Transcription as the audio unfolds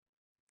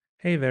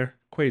Hey there,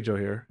 Quajo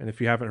here, and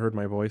if you haven't heard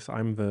my voice,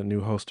 I'm the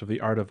new host of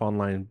The Art of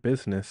Online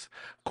Business.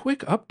 Quick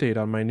update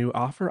on my new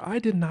offer. I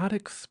did not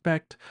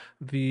expect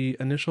the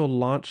initial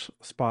launch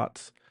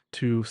spots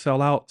to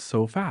sell out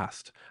so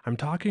fast. I'm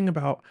talking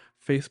about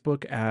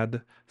Facebook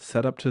ad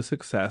setup to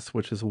success,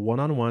 which is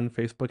one-on-one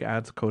Facebook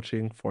ads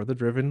coaching for the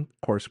driven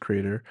course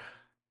creator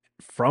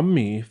from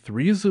me,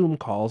 3 Zoom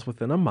calls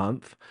within a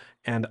month,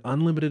 and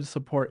unlimited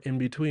support in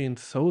between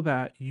so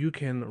that you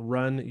can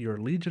run your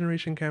lead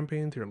generation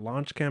campaigns, your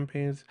launch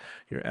campaigns,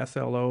 your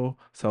SLO,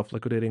 self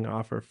liquidating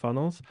offer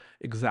funnels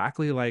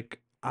exactly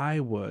like I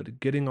would,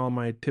 getting all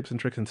my tips and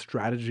tricks and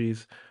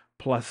strategies.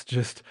 Plus,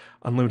 just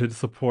unlimited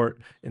support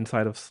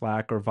inside of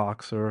Slack or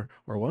Voxer,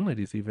 or one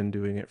lady's even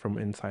doing it from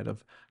inside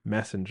of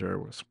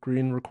Messenger,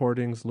 screen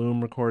recordings,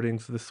 Loom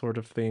recordings, this sort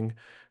of thing,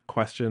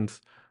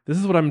 questions. This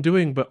is what I'm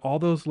doing, but all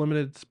those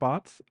limited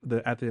spots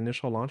at the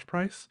initial launch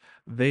price,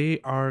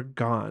 they are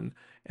gone.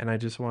 And I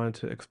just wanted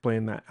to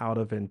explain that out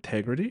of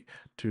integrity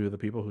to the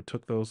people who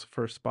took those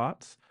first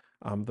spots.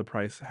 The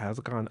price has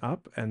gone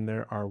up, and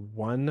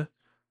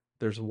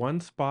there's one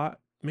spot,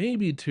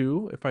 maybe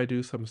two, if I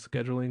do some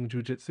scheduling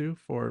jujitsu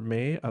for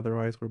May.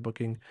 Otherwise, we're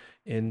booking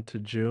into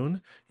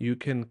June. You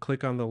can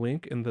click on the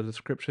link in the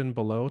description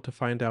below to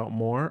find out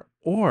more,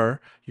 or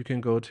you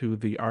can go to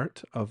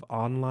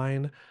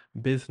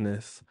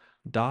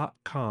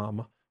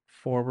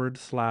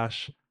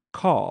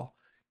theartofonlinebusiness.com/call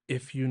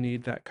if you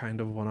need that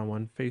kind of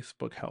one-on-one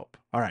Facebook help.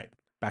 All right,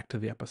 back to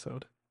the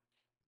episode.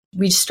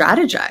 We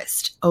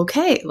strategized.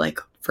 Okay, like,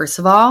 first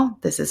of all,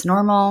 this is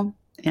normal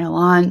in a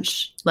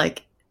launch.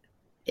 Like,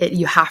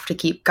 you have to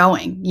keep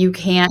going. You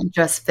can't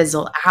just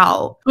fizzle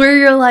out where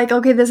you're like,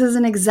 okay, this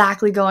isn't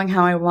exactly going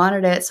how I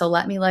wanted it. So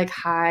let me like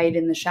hide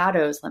in the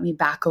shadows. Let me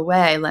back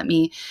away. Let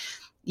me,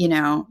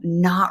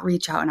 not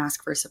reach out and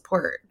ask for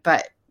support.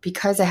 But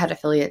because I had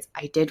affiliates,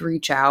 I did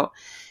reach out,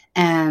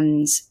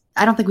 and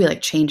I don't think we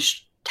like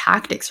changed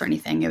tactics or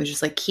anything. It was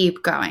just like,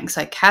 keep going.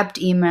 So I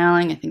kept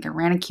emailing. I think I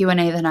ran a Q&A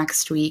the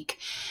next week.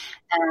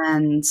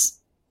 And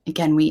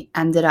again, we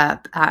ended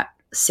up at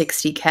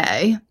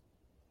 60K.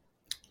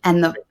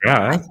 And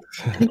Yeah. I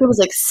think it was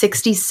like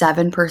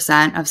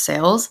 67% of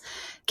sales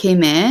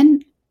came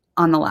in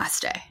on the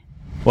last day.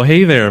 Well,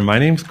 hey there, my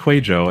name's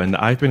Quajo, and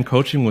I've been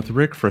coaching with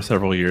Rick for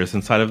several years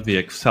inside of the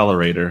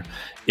Accelerator.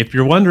 If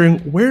you're wondering,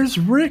 where's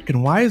Rick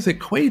and why is it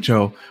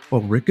Quajo?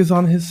 Well, Rick is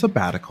on his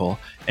sabbatical,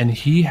 and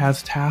he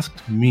has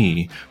tasked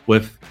me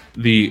with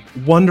the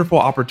wonderful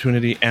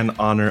opportunity and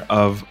honor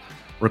of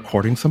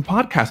recording some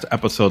podcast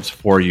episodes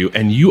for you.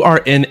 And you are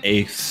in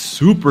a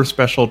super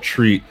special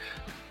treat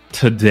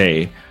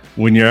today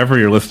whenever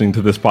you're listening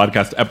to this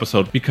podcast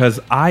episode, because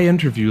I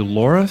interview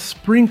Laura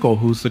Sprinkle,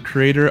 who's the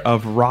creator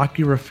of Rock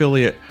Your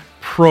Affiliate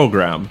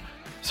Program.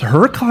 So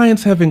her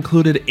clients have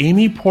included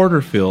Amy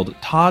Porterfield,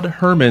 Todd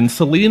Herman,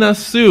 Selena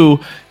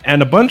Sue,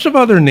 and a bunch of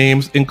other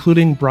names,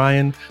 including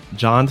Brian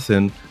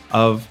Johnson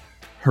of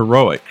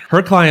Heroic.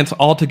 Her clients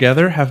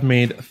altogether have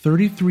made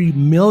 $33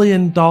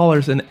 million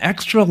in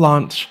extra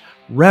launch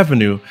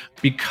revenue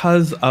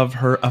because of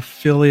her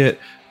affiliate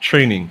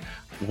training.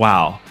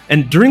 Wow.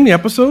 And during the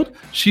episode,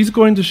 she's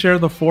going to share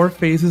the 4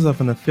 phases of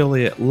an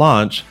affiliate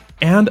launch,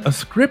 and a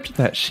script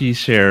that she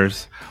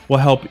shares will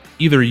help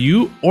either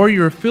you or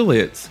your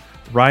affiliates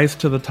rise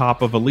to the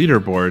top of a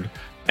leaderboard.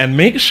 And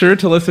make sure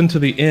to listen to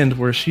the end,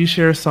 where she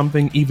shares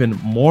something even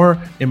more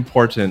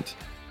important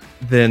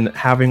than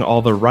having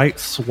all the right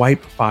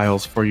swipe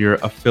files for your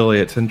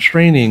affiliates and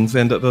trainings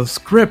and the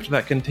script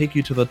that can take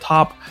you to the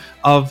top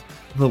of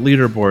the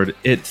leaderboard.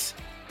 It's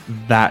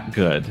that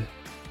good.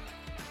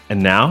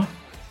 And now,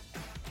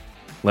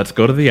 let's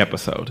go to the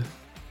episode.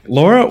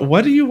 Laura,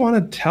 what do you want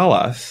to tell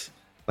us?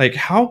 Like,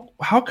 how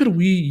could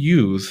we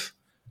use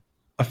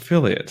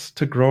affiliates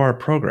to grow our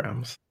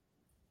programs?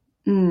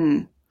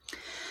 In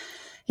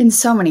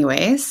so many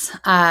ways.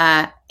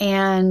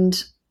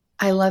 And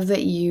I love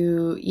that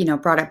you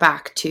brought it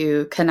back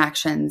to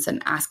connections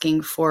and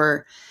asking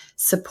for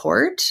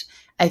support.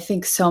 I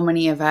think so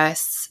many of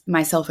us,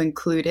 myself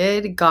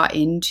included, got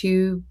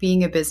into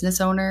being a business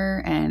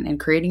owner and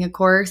creating a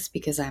course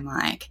because I'm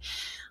like,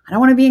 I don't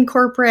want to be in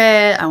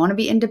corporate. I want to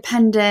be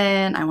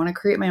independent. I want to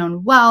create my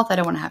own wealth. I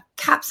don't want to have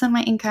caps on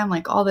my income,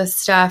 like all this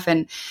stuff.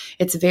 And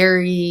it's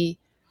very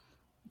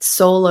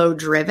solo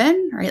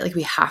driven, right? Like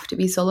we have to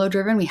be solo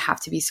driven. We have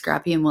to be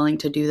scrappy and willing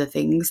to do the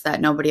things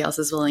that nobody else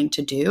is willing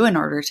to do in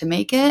order to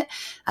make it,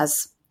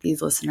 as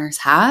these listeners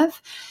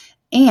have.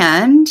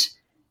 And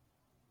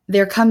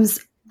there comes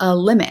a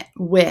limit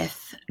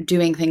with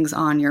doing things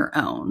on your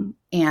own.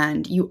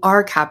 And you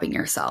are capping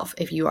yourself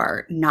if you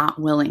are not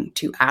willing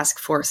to ask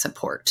for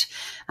support.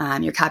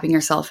 You're capping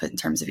yourself in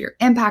terms of your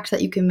impact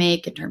that you can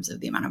make, in terms of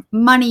the amount of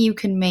money you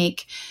can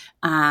make,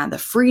 the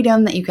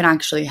freedom that you can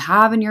actually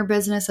have in your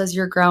business as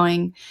you're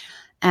growing.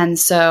 And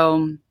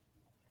so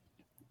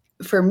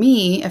for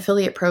me,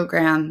 affiliate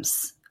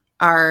programs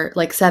are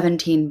like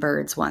 17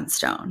 birds, one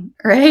stone,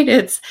 right?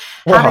 It's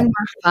having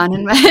more fun.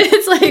 And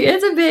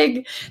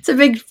it's a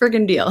big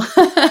freaking deal.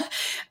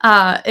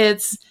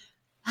 It's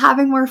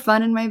having more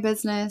fun in my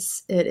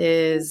business. It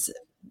is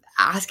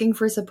asking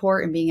for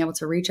support and being able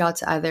to reach out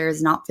to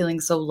others, not feeling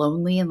so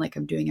lonely and like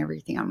I'm doing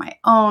everything on my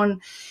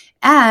own.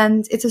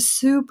 And it's a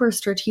super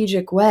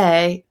strategic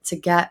way to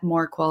get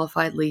more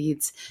qualified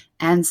leads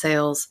and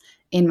sales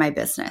in my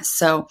business.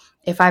 So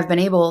if I've been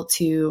able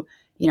to,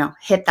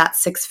 hit that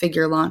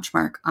 6-figure launch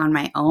mark on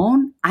my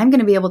own, I'm going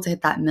to be able to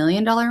hit that $1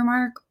 million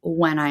mark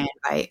when I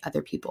invite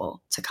other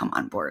people to come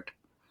on board.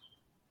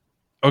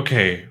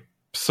 Okay.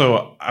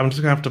 So I'm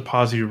just going to have to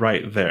pause you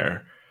right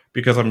there,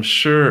 because I'm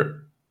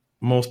sure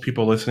most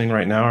people listening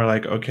right now are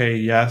like, okay,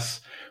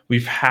 yes,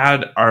 we've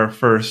had our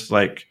first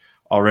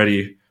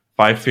already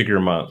 5-figure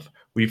month.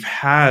 We've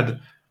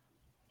had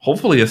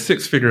hopefully a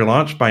 6-figure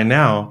launch by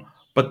now,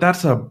 but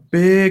that's a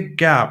big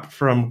gap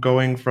from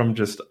going from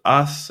just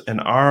us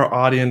and our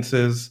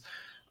audiences.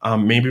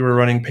 Maybe we're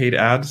running paid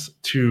ads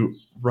to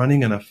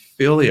running an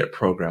affiliate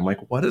program.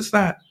 What is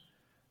that?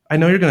 I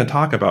know you're going to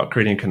talk about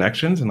creating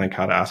connections and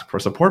how to ask for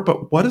support,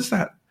 but what does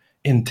that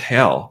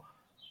entail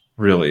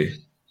really?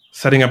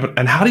 Setting up,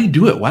 and how do you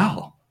do it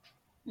well?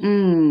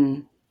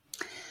 Well,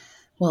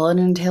 it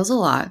entails a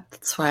lot.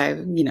 That's why,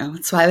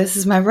 that's why this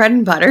is my bread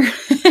and butter.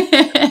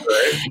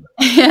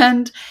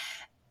 Right.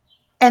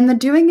 And the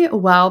doing it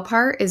well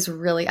part is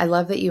really, I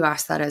love that you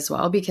asked that as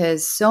well,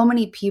 because so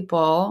many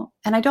people,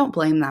 and I don't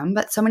blame them,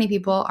 but so many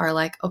people are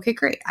like, okay,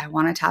 great. I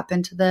want to tap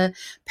into the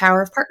power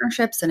of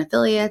partnerships and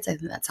affiliates. I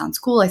think that sounds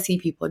cool. I see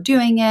people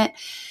doing it.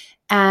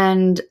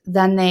 And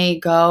then they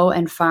go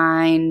and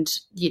find,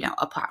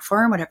 a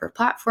platform, whatever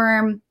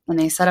platform, and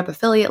they set up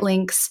affiliate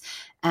links,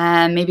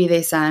 and maybe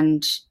they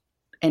send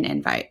an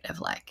invite of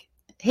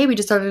hey, we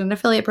just started an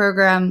affiliate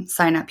program,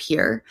 sign up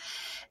here.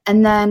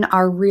 And then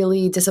are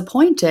really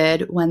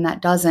disappointed when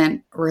that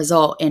doesn't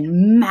result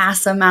in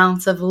mass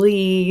amounts of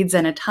leads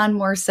and a ton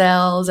more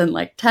sales and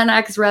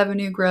 10x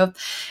revenue growth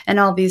and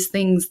all these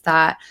things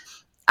that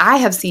I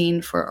have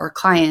seen for our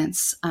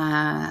clients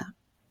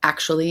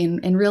actually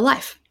in real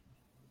life.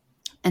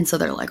 And so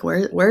they're like,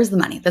 where's the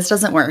money? This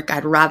doesn't work.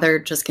 I'd rather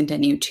just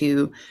continue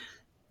to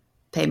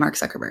pay Mark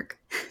Zuckerberg,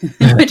 which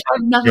I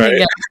have nothing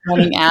against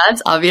running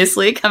ads,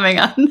 obviously, coming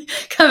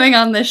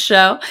on this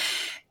show.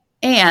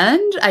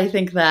 And I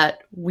think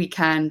that we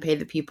can pay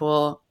the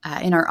people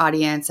in our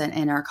audience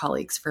and our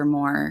colleagues for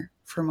more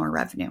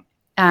revenue.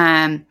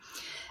 And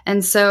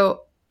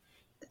so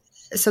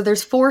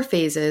there's 4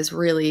 phases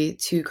really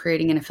to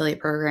creating an affiliate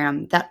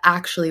program that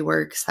actually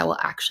works, that will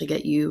actually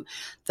get you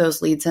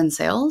those leads and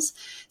sales.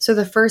 So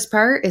the first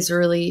part is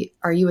really,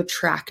 are you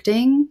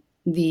attracting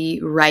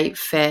the right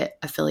fit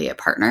affiliate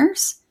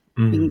partners?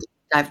 We can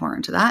dive more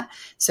into that.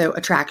 So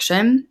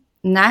attraction.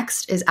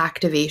 Next is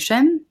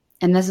activation.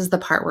 And this is the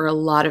part where a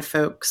lot of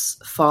folks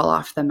fall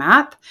off the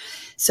map.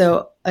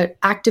 So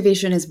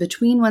activation is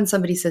between when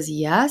somebody says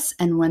yes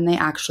and when they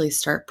actually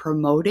start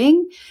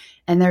promoting.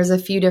 And there's a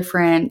few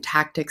different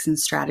tactics and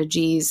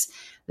strategies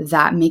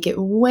that make it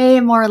way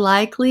more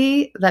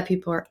likely that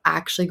people are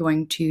actually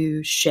going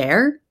to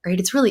share, right?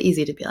 It's really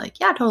easy to be like,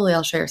 yeah, totally,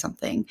 I'll share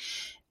something.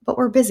 But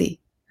we're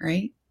busy,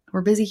 right?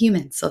 We're busy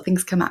humans, so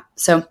things come up.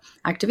 So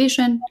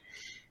activation.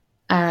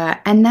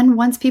 And then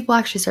once people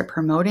actually start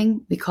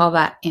promoting, we call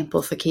that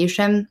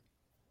amplification,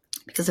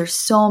 because there's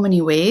so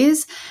many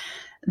ways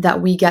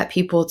that we get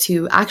people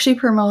to actually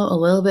promote a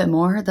little bit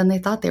more than they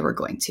thought they were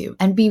going to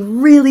and be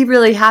really,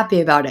 really happy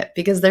about it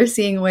because they're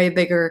seeing way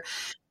bigger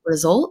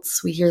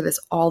results. We hear this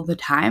all the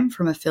time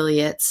from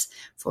affiliates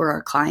for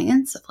our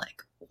clients of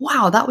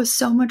wow, that was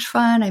so much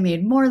fun. I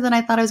made more than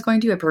I thought I was going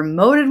to. I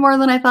promoted more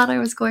than I thought I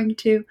was going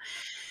to.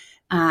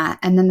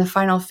 And then the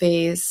final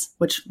phase,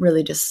 which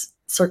really just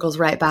circles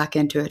right back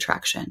into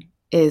attraction,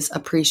 is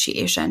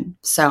appreciation.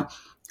 So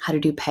how to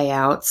do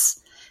payouts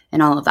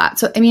and all of that.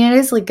 So, it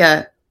is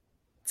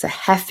it's a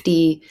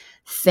hefty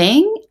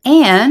thing.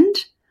 And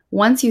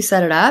once you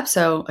set it up,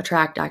 so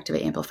attract,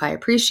 activate, amplify,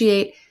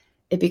 appreciate,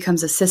 it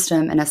becomes a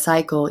system and a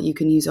cycle you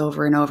can use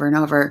over and over and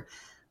over.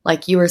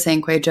 Like you were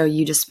saying, Kwejo,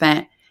 you just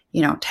spent,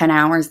 10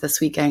 hours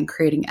this weekend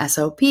creating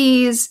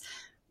SOPs,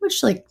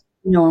 which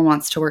no one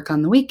wants to work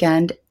on the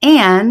weekend.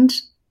 And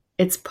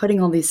it's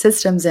putting all these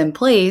systems in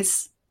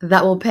place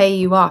that will pay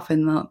you off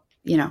in the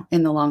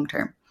long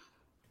term.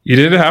 You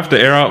didn't have to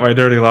air out my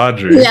dirty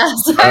laundry. Yeah,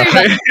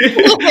 sorry.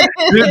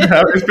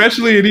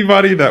 Especially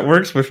anybody that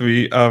works with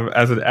me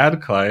as an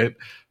ad client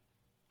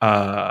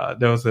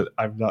knows that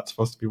I'm not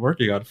supposed to be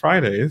working on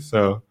Fridays.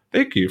 So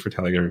thank you for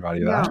telling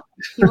everybody that. No,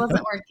 he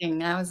wasn't working.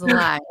 That was a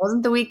lie. It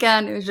wasn't the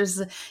weekend. It was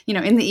just,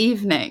 in the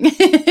evening.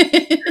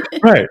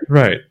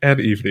 Right. And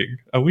evening.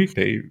 A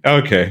weekday.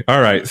 Okay.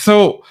 All right.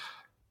 So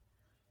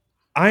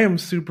I am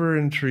super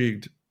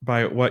intrigued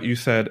by what you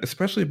said,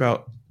 especially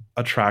about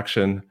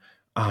attraction,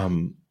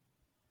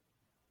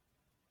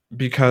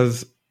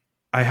 because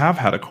I have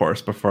had a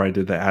course before I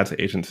did the ads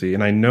agency,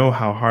 and I know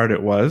how hard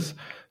it was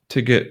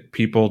to get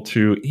people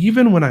to,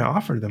 even when I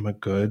offered them a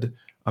good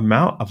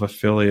amount of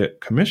affiliate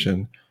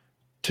commission,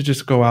 to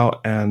just go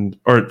out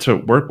or to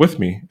work with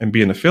me and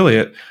be an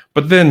affiliate.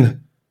 But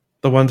then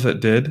the ones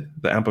that did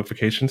the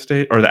amplification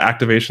stage or the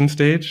activation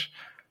stage,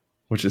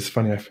 which is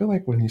funny. I feel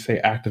like when you say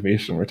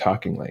activation, we're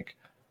talking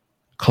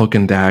Cloak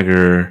and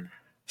Dagger,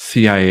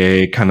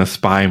 CIA kind of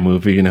spy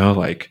movie,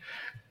 anyway,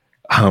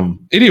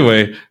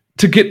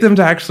 to get them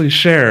to actually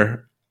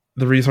share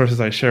the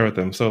resources I share with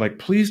them. So like,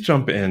 please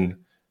jump in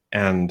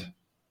and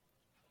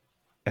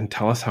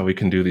tell us how we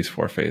can do these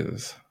 4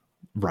 phases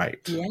right.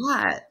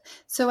 Yeah.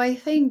 So I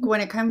think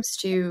when it comes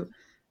to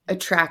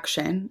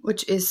attraction,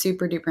 which is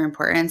super duper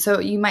important. So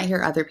you might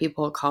hear other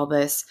people call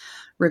this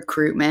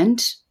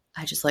recruitment.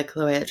 I just like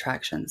the way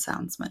attraction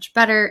sounds much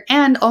better.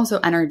 And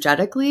also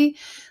energetically,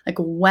 like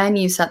when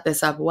you set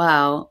this up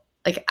well,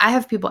 like I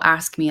have people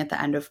ask me at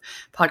the end of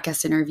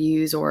podcast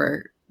interviews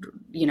or,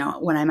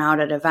 when I'm out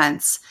at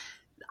events,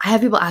 I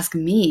have people ask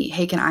me,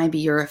 hey, can I be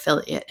your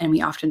affiliate? And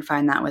we often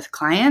find that with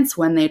clients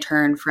when they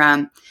turn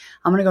from,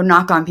 I'm going to go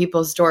knock on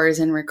people's doors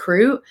and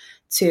recruit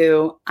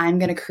to I'm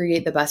going to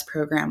create the best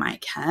program I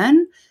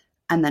can.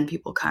 And then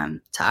people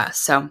come to us.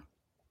 So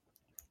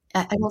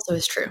it also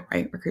is true,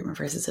 right? Recruitment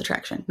versus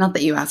attraction. Not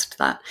that you asked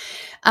that.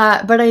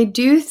 But I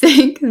do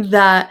think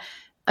that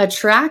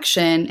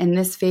attraction in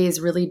this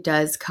phase really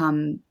does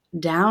come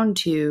down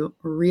to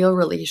real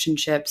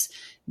relationships,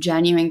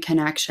 genuine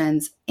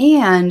connections,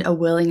 and a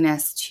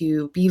willingness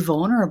to be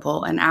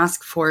vulnerable and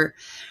ask for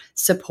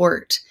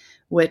support,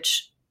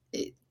 which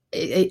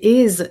it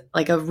is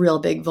like a real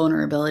big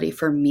vulnerability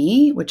for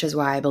me, which is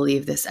why I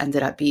believe this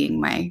ended up being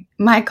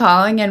my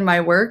calling and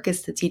my work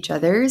is to teach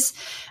others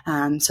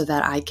so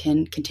that I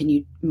can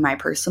continue my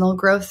personal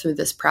growth through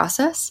this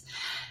process.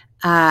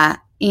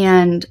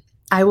 And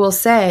I will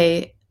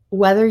say,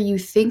 whether you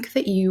think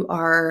that you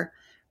are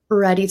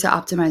ready to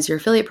optimize your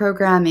affiliate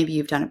program, maybe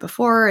you've done it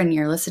before and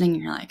you're listening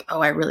and you're like, oh,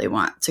 I really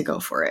want to go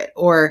for it.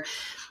 Or,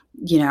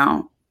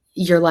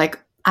 you're like,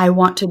 I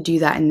want to do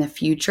that in the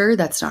future.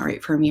 That's not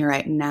right for me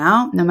right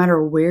now. No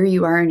matter where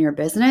you are in your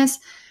business,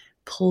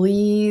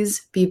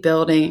 please be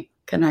building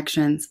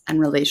connections and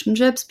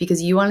relationships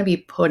because you want to be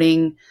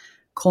putting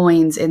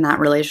coins in that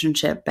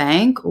relationship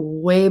bank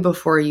way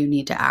before you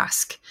need to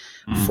ask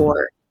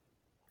for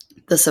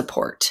the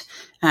support.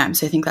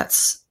 So I think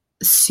that's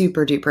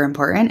super duper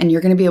important. And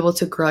you're going to be able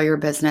to grow your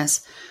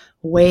business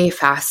way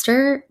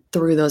faster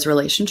through those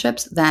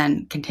relationships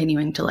than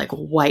continuing to like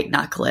white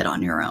knuckle it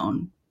on your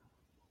own.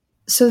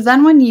 So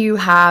then when you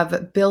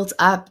have built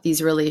up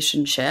these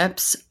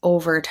relationships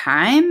over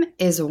time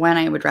is when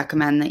I would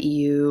recommend that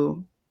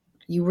you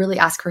really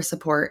ask for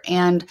support.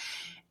 And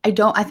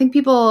I think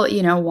people,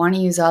 want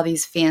to use all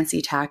these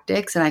fancy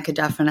tactics, and I could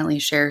definitely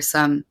share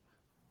some,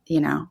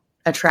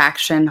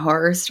 attraction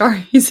horror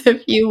stories,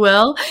 if you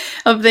will,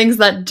 of things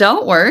that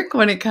don't work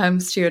when it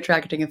comes to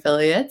attracting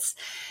affiliates.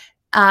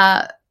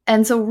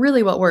 And so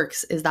really what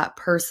works is that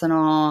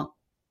personal,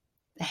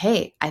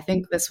 hey, I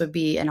think this would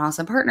be an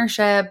awesome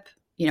partnership.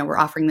 We're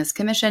offering this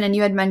commission. And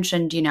you had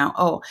mentioned,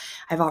 oh,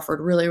 I've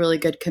offered really, really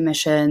good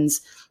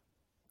commissions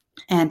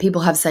and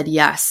people have said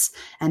yes,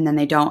 and then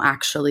they don't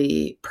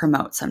actually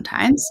promote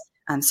sometimes.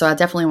 So I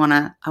definitely want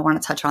to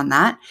touch on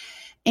that.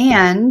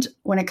 And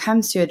when it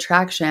comes to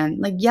attraction,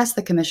 like, yes,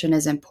 the commission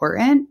is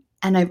important.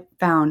 And I've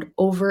found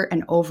over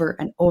and over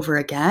and over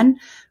again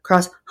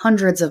across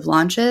hundreds of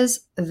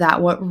launches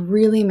that what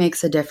really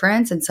makes a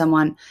difference in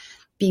someone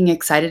being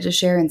excited to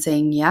share and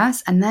saying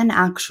yes, and then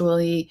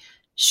actually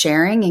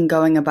sharing and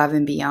going above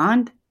and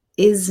beyond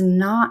is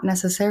not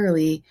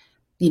necessarily,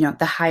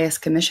 the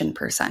highest commission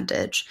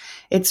percentage.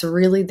 It's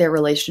really their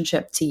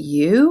relationship to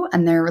you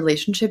and their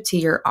relationship to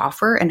your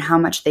offer and how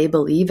much they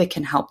believe it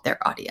can help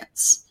their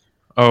audience.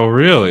 Oh,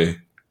 really?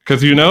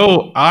 Because,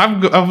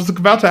 I was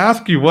about to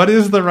ask you, what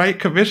is the right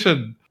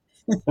commission?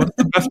 What's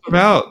the best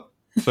amount?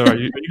 So are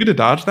you going to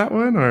dodge that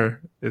one,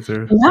 or is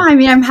there? No, I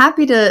mean, I'm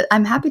happy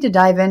to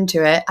dive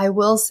into it. I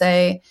will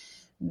say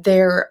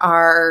there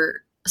are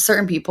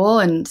certain people,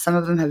 and some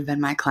of them have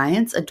been my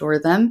clients, adore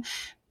them,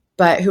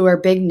 but who are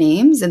big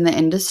names in the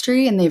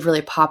industry, and they've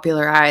really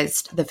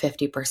popularized the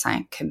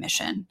 50%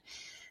 commission.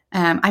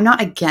 I'm not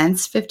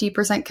against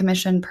 50%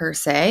 commission per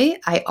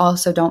se. I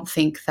also don't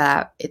think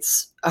that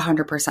it's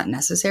 100%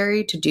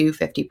 necessary to do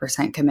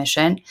 50%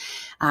 commission,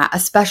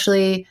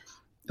 especially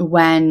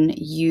when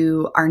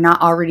you are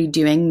not already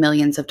doing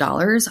millions of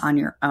dollars on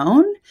your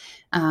own,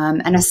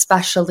 and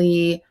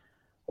especially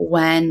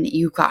when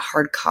you've got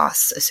hard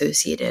costs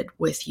associated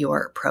with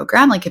your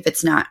program. Like if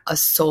it's not a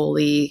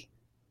solely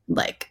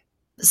like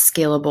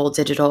scalable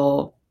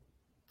digital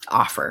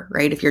offer,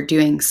 right? If you're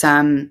doing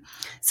some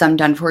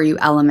done for you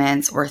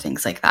elements or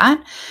things like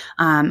that.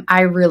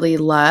 I really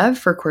love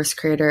for course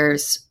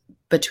creators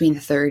between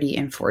 30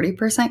 and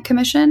 40%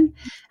 commission.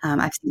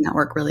 I've seen that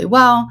work really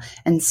well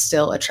and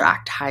still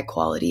attract high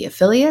quality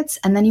affiliates.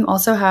 And then you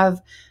also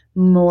have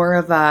more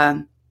of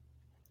a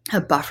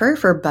buffer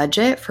for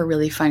budget for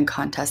really fun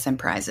contests and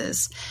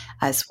prizes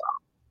as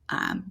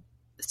well.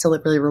 So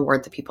it really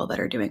reward the people that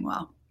are doing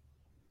well.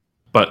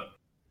 But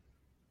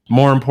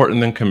more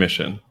important than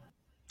commission.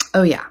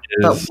 Oh, yeah.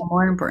 But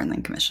more important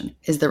than commission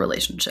is the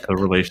relationship. The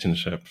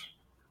relationship.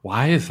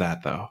 Why is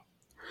that, though?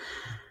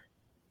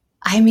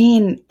 I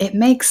mean, it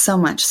makes so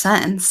much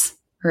sense,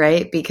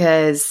 right?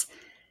 Because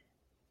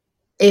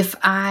if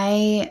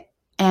I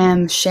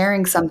am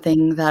sharing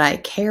something that I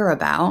care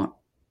about,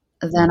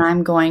 then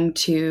I'm going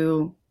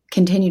to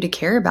continue to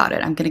care about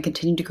it. I'm going to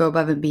continue to go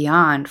above and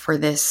beyond for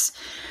this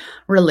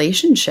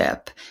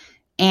relationship.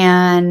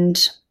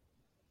 And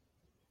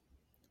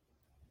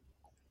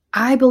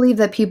I believe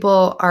that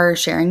people are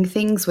sharing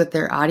things with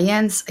their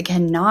audience,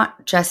 again,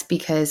 not just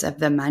because of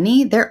the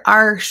money. There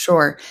are,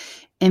 sure,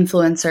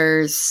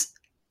 influencers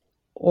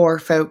or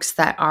folks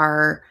that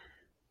are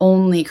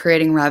only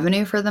creating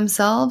revenue for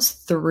themselves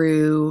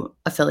through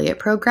affiliate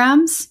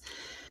programs.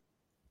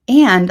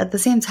 And at the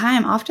same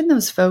time, often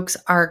those folks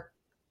are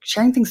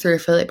sharing things through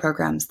affiliate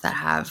programs that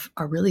have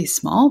a really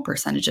small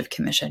percentage of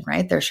commission,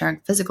 right? They're sharing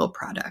physical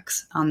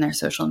products on their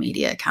social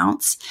media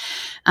accounts.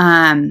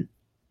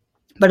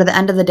 But at the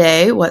end of the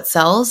day, what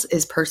sells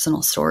is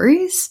personal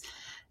stories.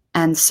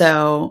 And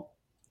so,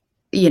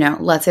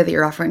 let's say that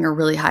you're offering a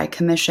really high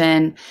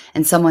commission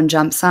and someone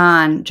jumps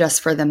on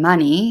just for the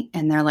money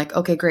and they're like,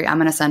 okay, great, I'm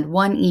going to send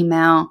one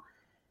email.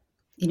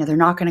 They're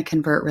not going to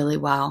convert really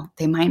well.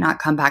 They might not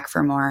come back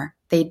for more.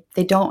 They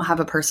don't have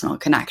a personal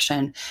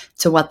connection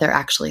to what they're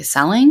actually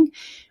selling.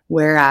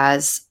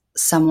 Whereas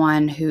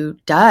someone who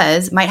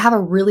does might have a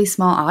really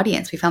small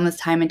audience. We found this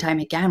time and time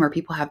again where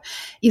people have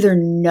either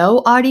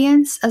no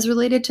audience as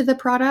related to the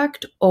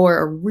product or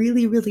a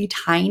really, really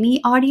tiny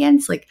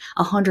audience, like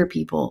 100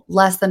 people,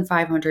 less than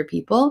 500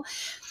 people.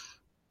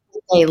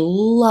 They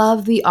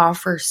love the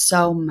offer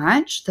so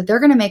much that they're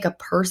going to make a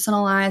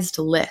personalized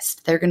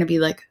list. They're going to be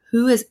like,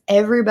 who is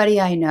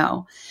everybody I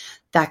know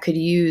that could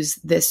use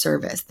this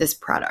service, this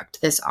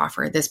product, this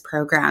offer, this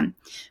program?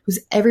 Who's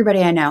everybody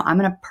I know? I'm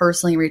going to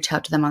personally reach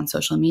out to them on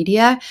social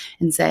media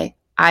and say,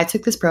 I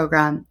took this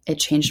program. It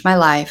changed my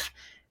life.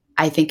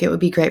 I think it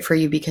would be great for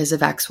you because of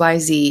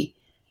XYZ.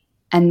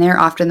 And they're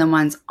often the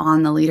ones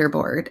on the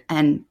leaderboard.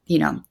 And,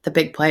 the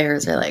big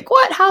players are like,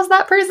 what? How's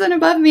that person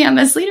above me on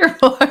this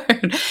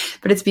leaderboard?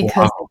 But it's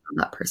because of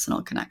that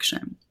personal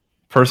connection.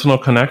 Personal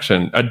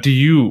connection. Do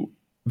you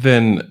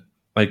then,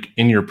 like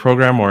in your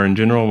program or in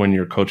general, when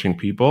you're coaching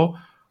people,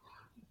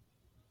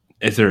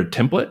 is there a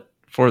template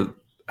for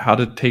how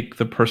to take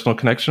the personal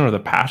connection or the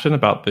passion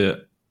about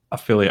the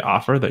affiliate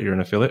offer that you're an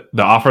affiliate,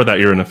 the offer that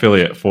you're an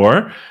affiliate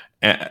for,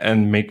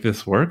 and make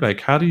this work? Like,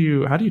 how do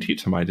you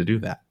teach somebody to do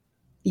that?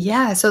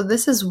 Yeah. So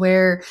this is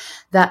where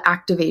that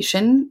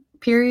activation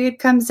period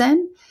comes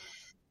in,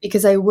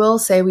 because I will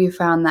say we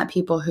found that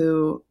people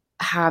who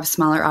have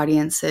smaller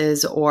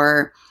audiences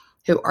or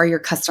who are your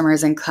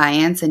customers and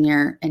clients and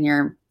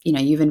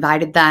you've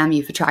invited them,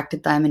 you've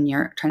attracted them, and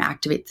you're trying to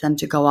activate them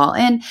to go all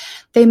in,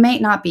 they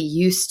might not be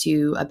used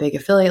to a big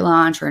affiliate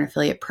launch or an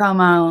affiliate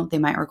promo. They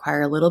might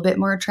require a little bit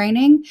more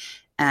training,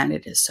 and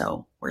it is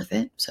so worth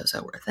it. So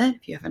worth it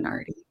if you haven't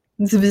already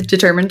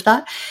determined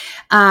that.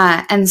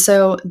 And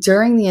so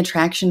during the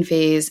attraction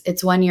phase,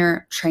 it's when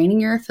you're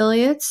training your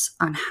affiliates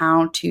on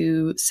how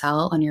to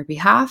sell on your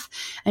behalf,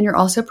 and you're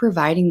also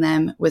providing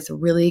them with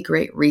really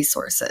great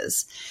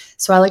resources.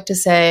 So I like to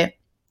say,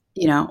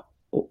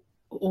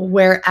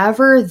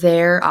 wherever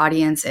their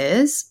audience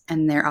is,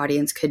 and their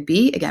audience could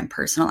be, again,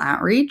 personal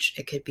outreach,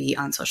 it could be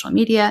on social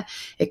media,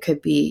 it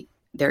could be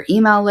their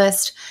email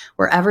list,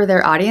 wherever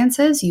their audience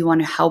is, you want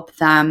to help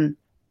them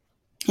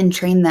and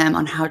train them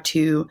on how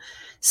to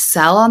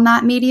sell on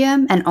that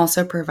medium and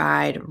also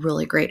provide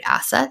really great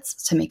assets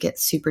to make it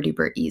super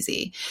duper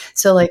easy.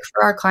 So like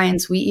for our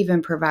clients, we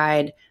even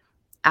provide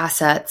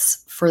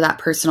assets for that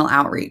personal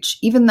outreach,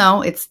 even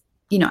though it's,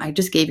 I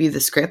just gave you the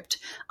script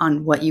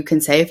on what you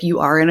can say if you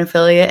are an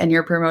affiliate and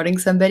you're promoting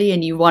somebody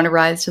and you want to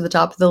rise to the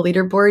top of the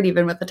leaderboard,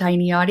 even with a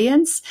tiny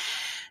audience.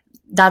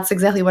 That's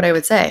exactly what I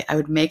would say. I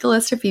would make a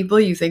list of people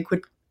you think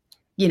would,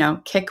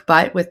 kick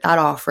butt with that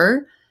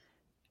offer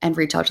and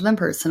reach out to them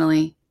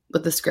personally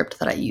with the script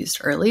that I used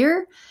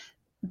earlier.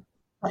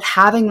 But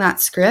having that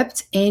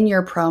script in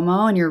your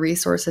promo and your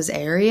resources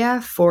area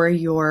for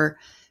your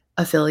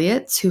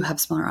affiliates who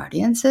have smaller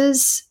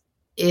audiences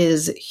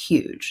is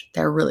huge.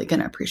 They're really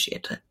going to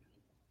appreciate it.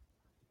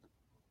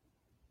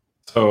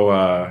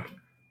 So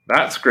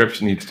that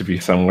script needs to be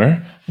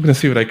somewhere. I'm going to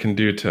see what I can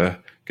do to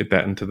get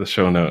that into the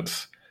show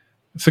notes.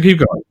 So keep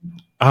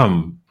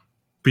going.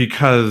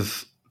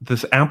 Because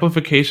this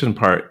amplification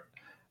part,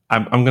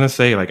 I'm going to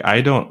say, like,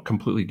 I don't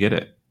completely get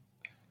it.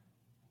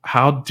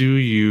 How do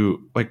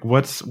you, like,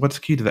 what's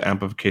key to the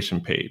amplification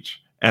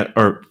page?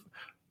 Or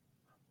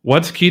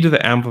what's key to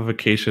the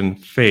amplification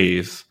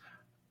phase?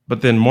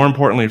 But then more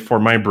importantly, for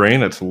my brain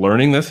that's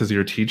learning this as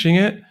you're teaching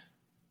it,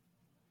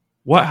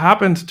 what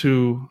happens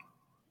to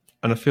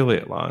an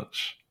affiliate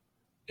launch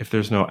if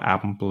there's no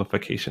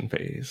amplification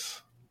phase?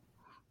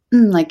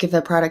 Like if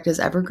the product is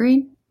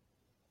evergreen?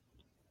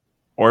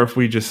 Or if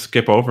we just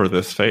skip over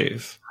this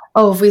phase?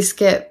 Oh, if we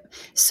skip.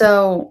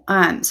 So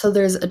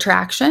there's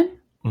attraction.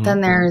 Mm-hmm.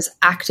 Then there's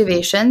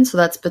activation. So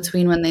that's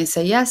between when they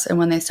say yes and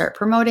when they start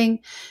promoting.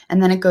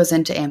 And then it goes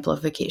into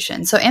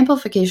amplification. So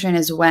amplification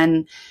is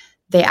when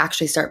they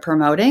actually start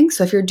promoting.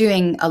 So if you're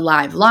doing a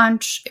live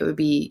launch, it would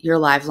be your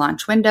live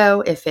launch window.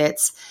 If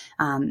it's,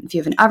 if you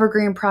have an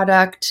evergreen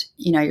product,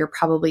 you're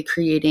probably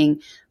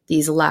creating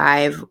these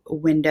live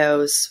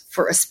windows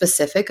for a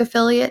specific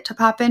affiliate to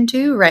pop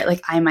into, right?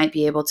 Like I might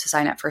be able to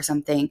sign up for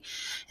something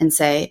and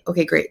say,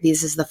 okay, great.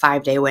 This is the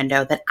 5-day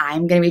window that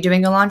I'm going to be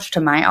doing a launch to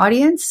my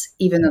audience,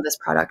 even though this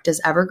product is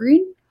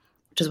evergreen,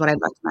 which is what I'd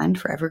recommend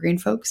for evergreen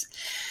folks.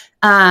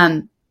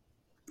 But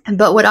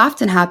what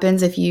often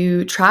happens if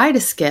you try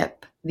to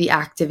skip the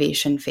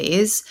activation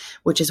phase,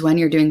 which is when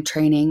you're doing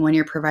training, when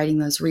you're providing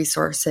those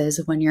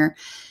resources, when you're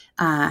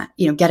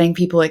getting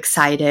people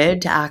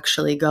excited to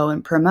actually go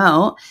and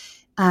promote,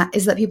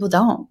 is that people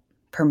don't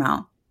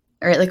promote,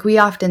 right? Like we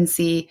often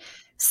see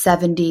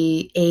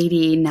 70,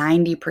 80,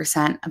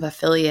 90% of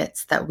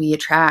affiliates that we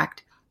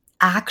attract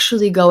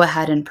actually go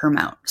ahead and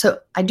promote. So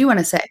I do want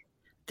to say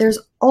there's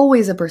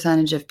always a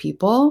percentage of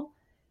people,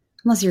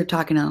 unless you're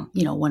talking to,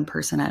 one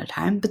person at a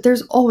time, but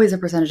there's always a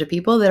percentage of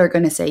people that are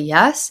going to say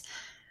yes,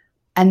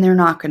 and they're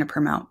not going to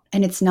promote.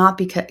 And it's not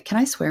because, can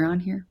I swear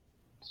on here?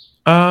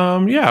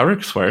 Yeah,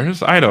 Rick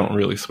swears. I don't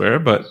really swear,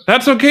 but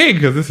that's okay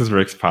because this is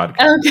Rick's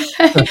podcast.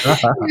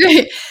 Okay.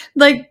 Right.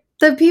 Like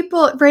the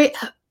people, right?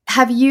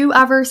 Have you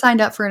ever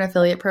signed up for an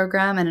affiliate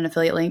program and an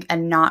affiliate link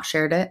and not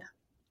shared it?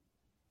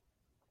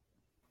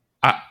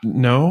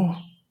 No.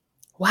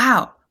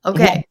 Wow.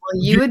 Okay.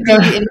 Well, you would be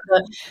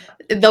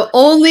the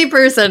only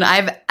person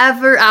I've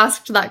ever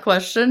asked that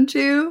question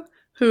to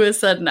who has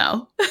said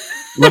no.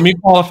 Let me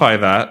qualify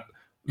that.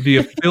 The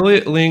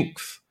affiliate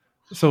links.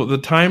 So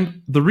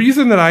the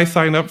reason that I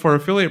signed up for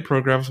affiliate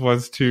programs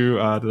was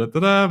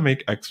to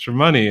make extra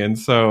money. And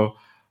so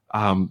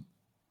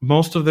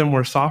most of them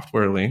were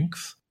software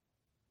links.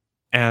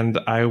 And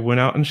I went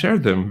out and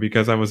shared them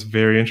because I was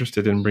very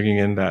interested in bringing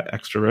in that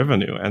extra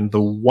revenue. And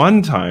the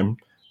one time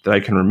that I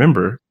can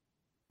remember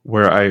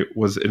where I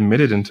was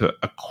admitted into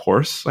a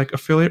course like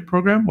affiliate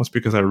program was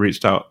because I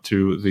reached out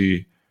to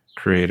the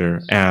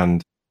creator.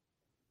 And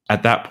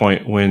at that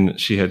point, when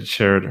she had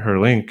shared her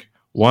link,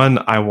 one,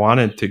 I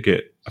wanted to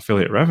get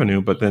affiliate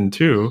revenue, but then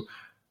two,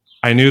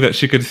 I knew that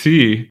she could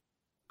see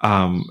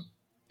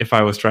if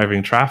I was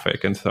driving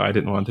traffic. And so I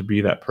didn't want to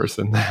be that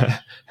person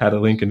that had a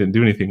link and didn't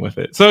do anything with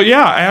it. So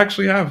yeah, I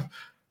actually have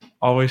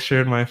always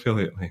shared my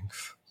affiliate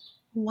links.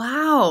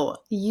 Wow.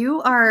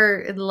 You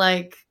are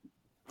like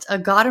a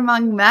god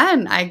among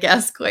men, I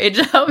guess,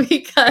 Quay-Jo,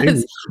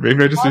 because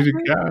maybe I just needed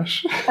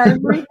cash.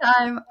 Every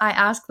time I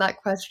ask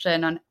that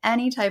question on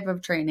any type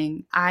of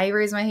training, I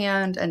raise my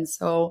hand, and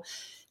so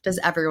does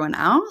everyone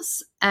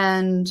else.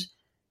 And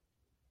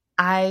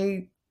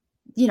I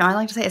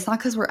like to say it's not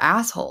because we're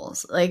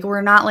assholes. Like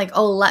we're not like,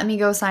 oh, let me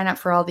go sign up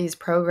for all these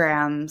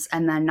programs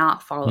and then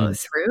not follow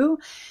through.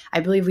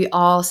 I believe we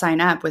all sign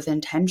up with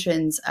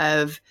intentions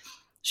of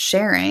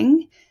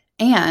sharing,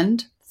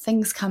 and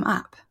things come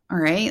up. All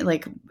right.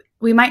 Like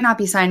we might not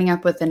be signing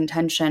up with the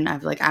intention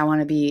of like, I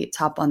want to be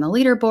top on the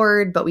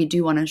leaderboard, but we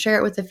do want to share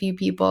it with a few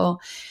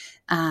people.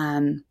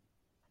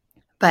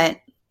 But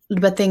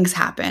things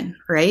happen.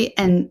 Right.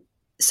 And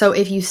so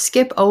if you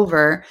skip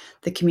over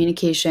the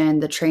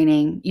communication, the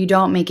training, you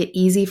don't make it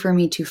easy for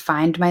me to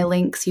find my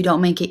links. You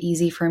don't make it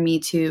easy for me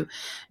to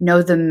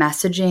know the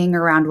messaging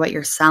around what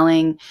you're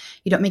selling.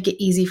 You don't make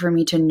it easy for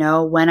me to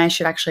know when I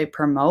should actually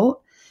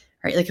promote.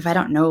 Right? Like if I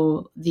don't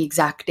know the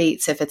exact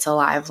dates, if it's a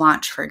live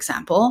launch, for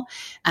example,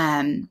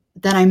 then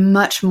I'm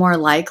much more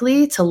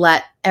likely to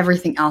let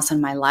everything else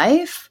in my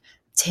life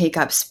take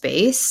up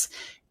space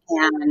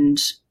and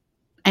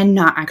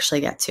not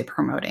actually get to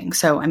promoting.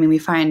 So, I mean, we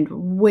find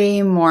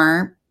way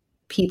more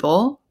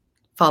people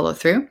follow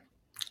through,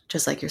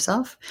 just like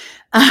yourself.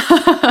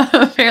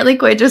 Apparently,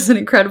 Quay-Jo's an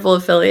incredible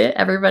affiliate.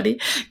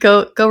 Everybody,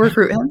 go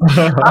recruit him.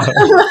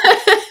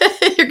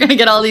 You're going to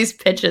get all these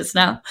pitches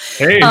now.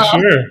 Hey,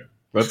 sure.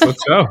 Let's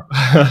go.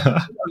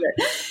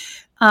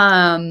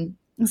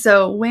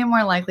 So way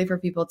more likely for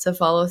people to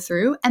follow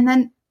through, and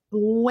then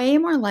way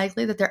more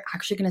likely that they're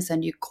actually going to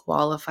send you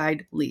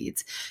qualified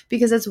leads,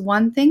 because it's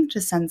one thing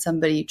to send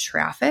somebody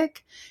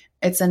traffic.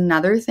 It's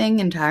another thing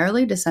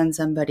entirely to send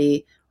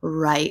somebody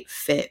right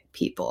fit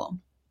people.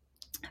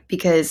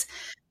 Because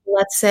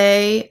let's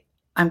say,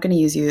 I'm going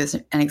to use you as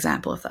an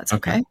example, if that's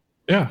okay.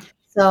 Yeah.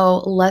 So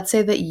let's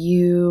say that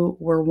you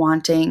were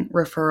wanting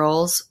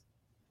referrals,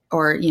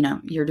 or,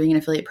 you're doing an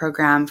affiliate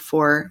program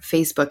for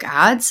Facebook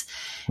ads.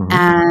 Mm-hmm.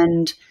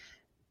 And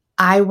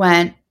I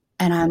went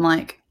and I'm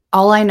like,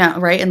 all I know,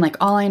 right? And like,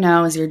 all I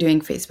know is you're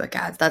doing Facebook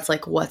ads. That's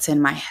like what's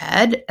in my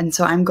head. And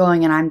so I'm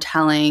going and I'm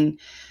telling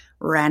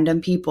random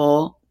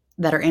people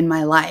that are in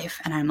my life.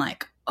 And I'm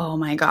like, oh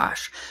my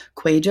gosh,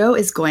 Quay-Jo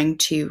is going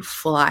to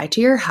fly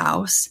to your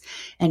house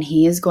and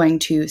he is going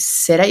to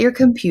sit at your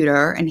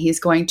computer and he's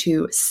going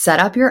to set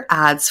up your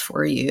ads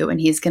for you. And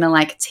he's going to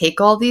like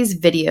take all these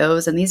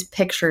videos and these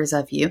pictures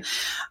of you,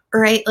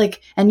 right?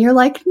 Like, and you're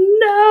like,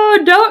 no,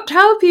 don't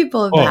tell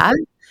people that.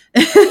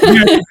 You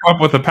have to come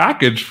up with a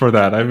package for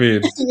that. I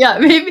mean, yeah,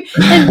 maybe.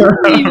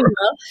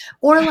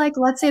 Or like,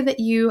 let's say that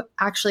you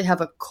actually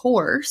have a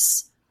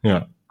course.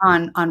 Yeah.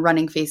 On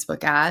running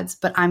Facebook ads,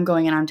 but I'm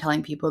going and I'm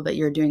telling people that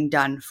you're doing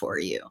done for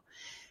you,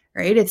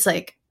 right? It's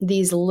like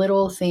these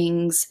little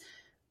things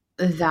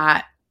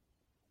that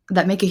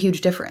make a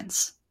huge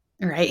difference.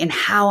 right? And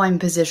how I'm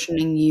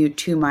positioning you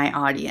to my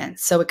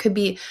audience. So it could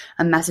be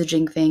a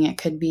messaging thing. It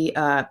could be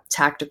a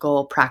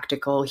tactical,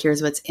 practical,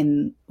 here's what's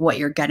in what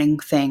you're getting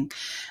thing.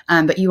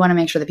 But you want to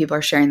make sure that people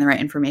are sharing the right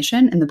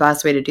information. And the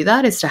best way to do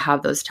that is to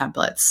have those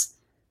templates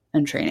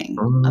and training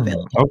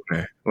available.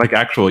 Okay. Like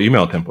actual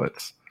email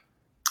templates.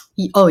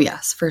 Oh,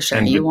 yes, for sure.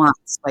 And You want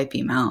swipe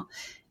email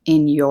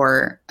in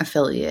your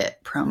affiliate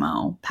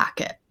promo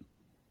packet.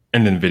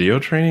 And then video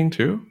training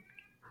too?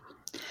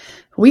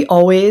 We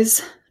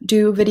always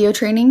do video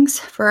trainings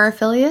for our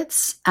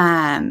affiliates,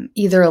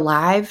 either a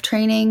live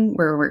training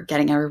where we're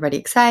getting everybody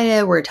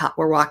excited. We're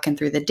walking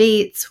through the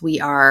dates. We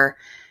are,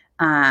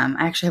 I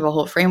actually have a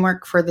whole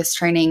framework for this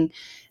training.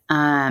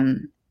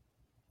 And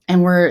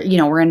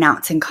we're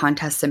announcing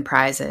contests and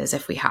prizes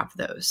if we have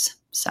those.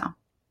 So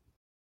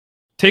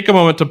take a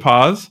moment to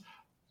pause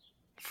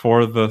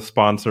for the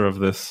sponsor of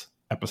this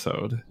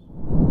episode.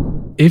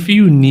 If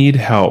you need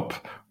help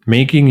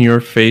making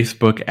your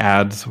Facebook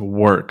ads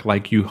work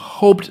like you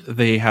hoped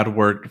they had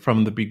worked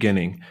from the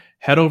beginning,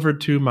 head over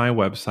to my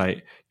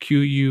website,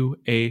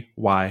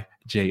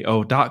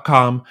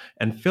 QUAYJO.com,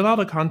 and fill out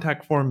a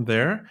contact form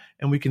there,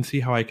 and we can see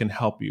how I can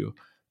help you.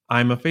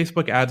 I'm a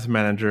Facebook ads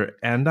manager,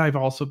 and I've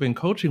also been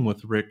coaching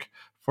with Rick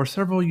for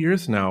several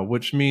years now,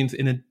 which means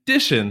in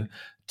addition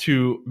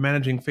to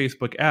managing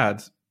Facebook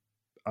ads,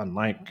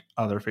 unlike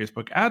other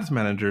Facebook ads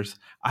managers,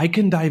 I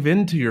can dive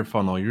into your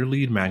funnel, your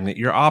lead magnet,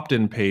 your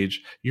opt-in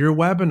page, your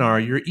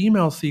webinar, your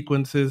email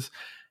sequences,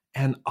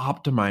 and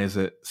optimize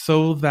it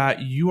so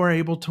that you are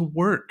able to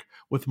work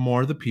with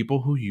more of the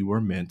people who you were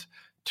meant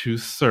to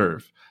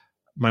serve.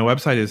 My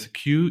website is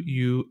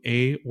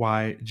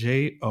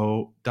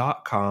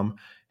QUAYJO.com.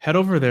 Head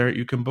over there.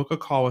 You can book a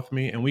call with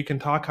me and we can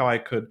talk how I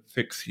could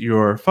fix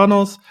your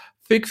funnels,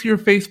 fix your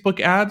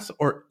Facebook ads,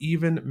 or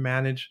even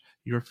manage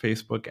your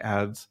Facebook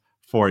ads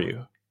for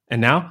you. And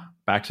now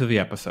back to the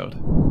episode.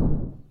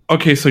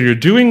 Okay, so you're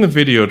doing the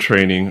video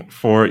training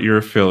for your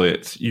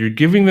affiliates. You're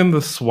giving them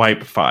the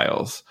swipe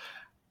files.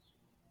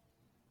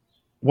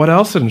 What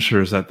else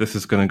ensures that this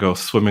is going to go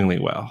swimmingly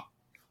well?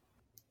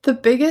 The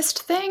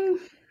biggest thing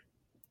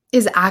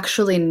is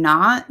actually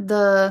not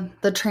the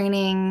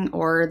training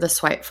or the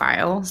swipe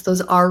files. Those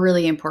are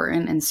really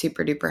important and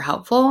super duper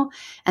helpful.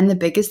 And the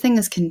biggest thing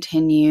is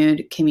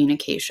continued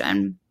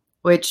communication,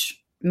 which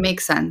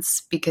makes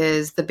sense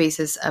because the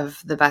basis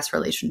of the best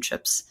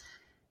relationships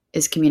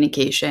is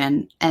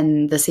communication.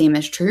 And the same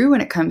is true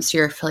when it comes to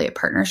your affiliate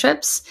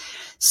partnerships.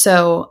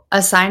 So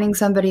assigning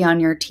somebody on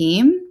your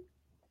team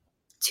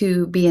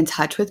to be in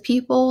touch with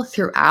people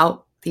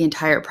throughout the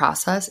entire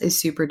process is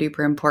super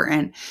duper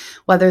important,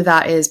 whether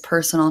that is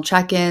personal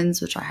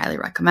check-ins, which I highly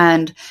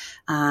recommend,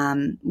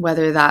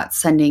 whether that's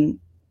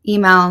sending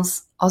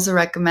emails, also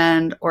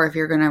recommend, or if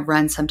you're going to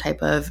run some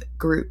type of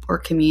group or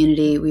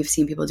community, we've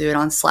seen people do it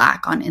on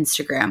Slack, on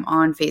Instagram,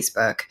 on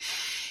Facebook.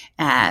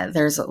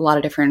 There's a lot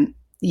of different,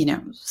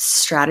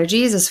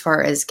 strategies as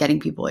far as getting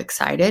people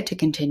excited to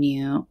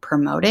continue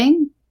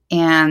promoting.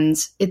 And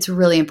it's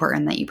really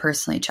important that you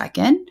personally check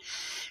in.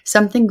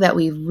 Something that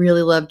we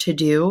really love to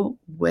do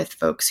with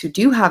folks who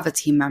do have a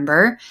team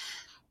member,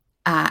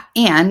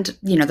 and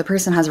the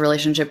person has a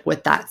relationship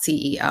with that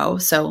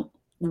CEO. So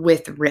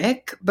with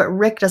Rick, but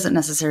Rick doesn't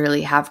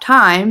necessarily have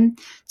time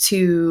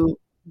to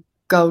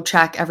go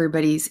check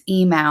everybody's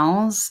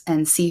emails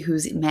and see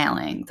who's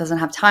emailing. Doesn't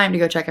have time to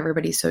go check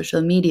everybody's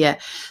social media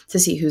to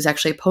see who's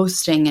actually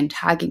posting and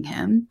tagging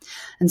him.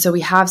 And so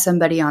we have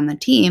somebody on the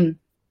team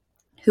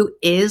who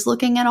is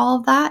looking at all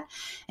of that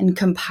and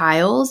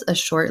compiles a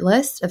short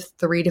list of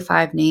 3 to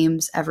 5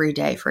 names every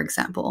day, for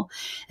example,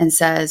 and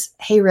says,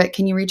 hey, Rick,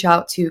 can you reach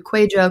out to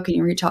Quajo? Can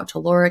you reach out to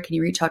Laura? Can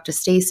you reach out to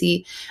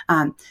Stacy?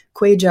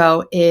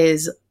 Quajo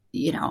is,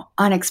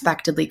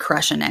 unexpectedly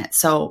crushing it.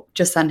 So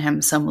just send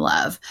him some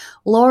love.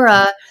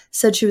 Laura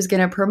said she was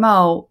going to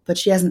promote, but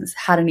she hasn't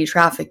had any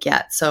traffic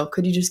yet. So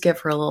could you just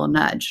give her a little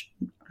nudge?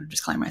 I'm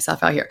just calling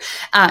myself out here.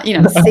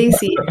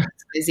 Stacy.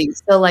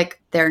 So like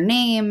their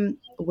name,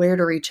 where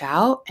to reach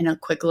out, and a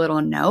quick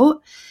little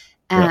note.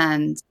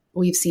 And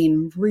we've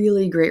seen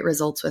really great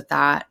results with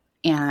that.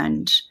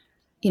 And,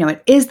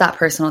 it is that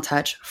personal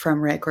touch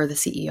from Rick or the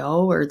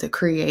CEO or the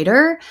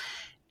creator.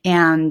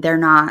 And they're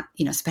not,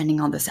 spending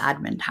all this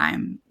admin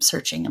time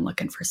searching and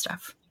looking for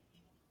stuff.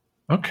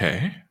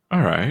 Okay.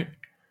 All right.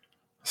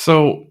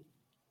 So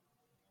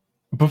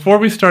before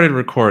we started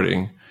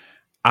recording,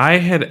 I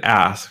had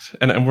asked,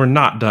 and we're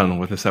not done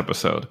with this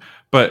episode,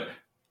 but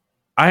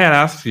I had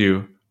asked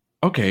you,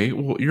 okay,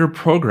 well, your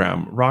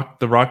program,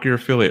 the Rock Your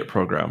Affiliate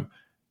program,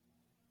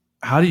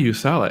 how do you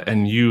sell it?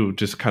 And you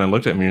just kind of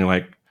looked at me and you're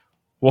like,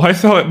 well, I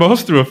sell it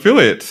most through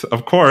affiliates,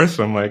 of course.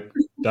 I'm like,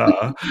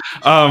 duh.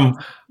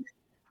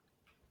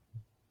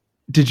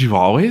 Did you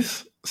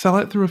always sell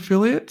it through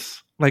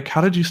affiliates? Like, how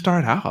did you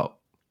start out?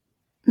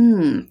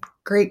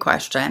 Great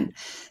question.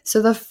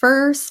 So the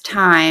first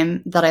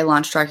time that I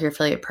launched Rock Your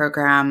Affiliate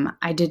program,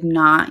 I did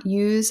not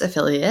use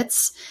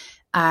affiliates.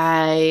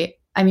 I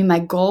mean, my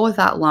goal with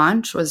that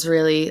launch was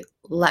really,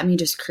 let me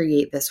just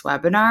create this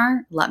webinar.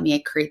 Let me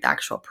create the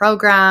actual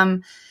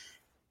program.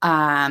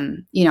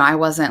 I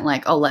wasn't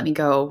like, oh, let me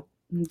go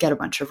get a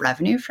bunch of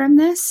revenue from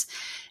this.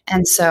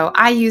 And so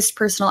I used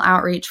personal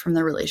outreach from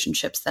the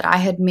relationships that I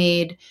had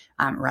made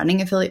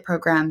running affiliate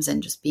programs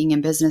and just being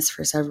in business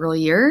for several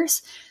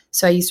years.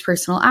 So I used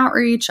personal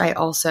outreach. I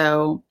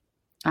also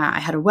I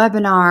had a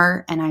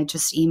webinar, and I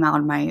just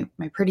emailed my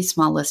pretty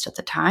small list at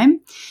the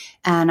time.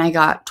 And I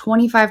got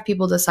 25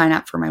 people to sign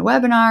up for my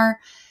webinar.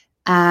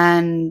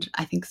 And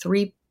I think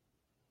 2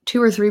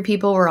 or 3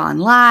 people were on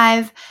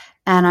live.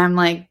 And I'm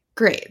like,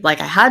 great.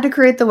 Like, I had to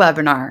create the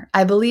webinar.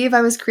 I believe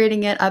I was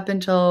creating it up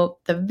until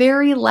the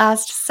very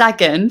last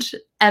second.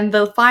 And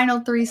the final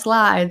 3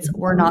 slides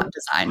were not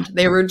designed.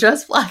 They were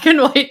just black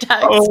and white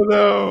text. Oh,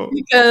 no.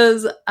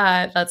 Because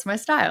that's my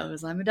style,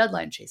 because I'm a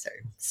deadline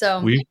chaser.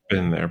 So we've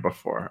been there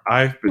before.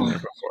 I've been there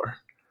before.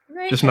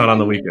 Right. Just not on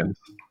the weekends.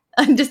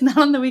 Just not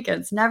on the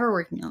weekends. Never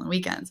working on the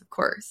weekends, of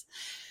course.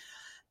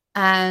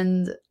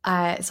 And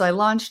I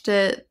launched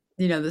it,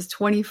 this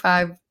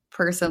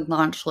 25-person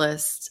launch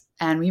list,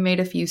 and we made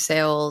a few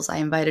sales. I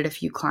invited a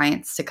few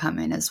clients to come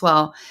in as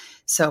well.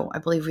 So I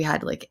believe we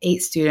had like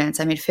 8 students.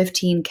 I made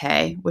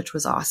 $15K, which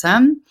was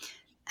awesome.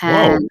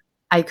 And whoa.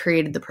 I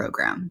created the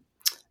program,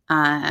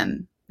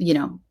 live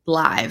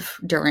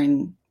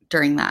during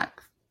that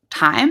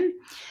time.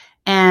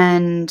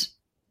 And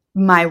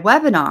my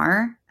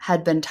webinar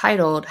had been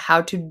titled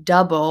How to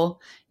Double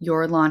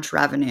Your Launch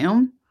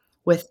Revenue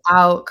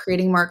Without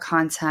Creating More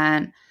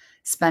Content,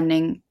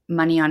 Spending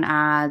Money on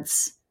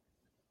Ads,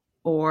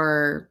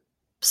 or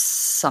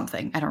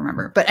something. I don't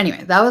remember. But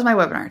anyway, that was my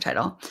webinar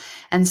title.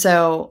 And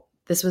so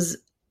this was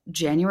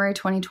January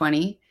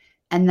 2020.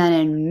 And then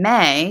in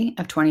May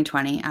of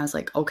 2020, I was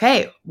like,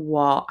 okay,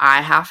 well,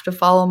 I have to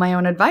follow my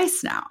own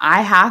advice now.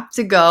 I have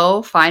to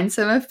go find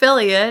some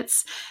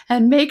affiliates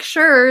and make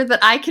sure that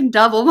I can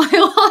double my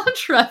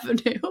launch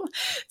revenue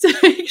to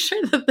make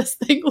sure that this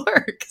thing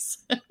works.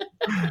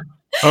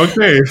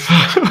 Okay.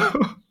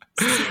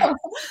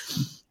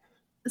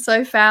 So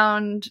I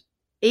found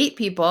 8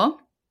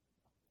 people,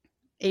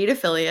 8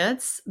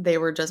 affiliates. They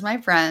were just my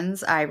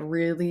friends. I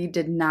really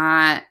did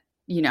not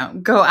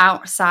go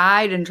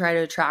outside and try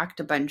to attract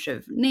a bunch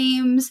of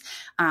names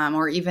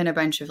or even a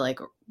bunch of like,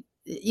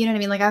 you know what I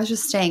mean? Like, I was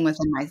just staying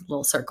within my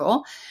little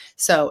circle.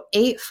 So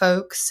 8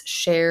 folks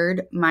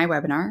shared my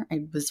webinar.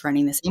 I was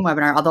running the same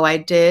webinar, although I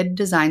did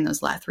design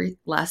those last three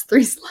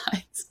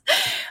slides,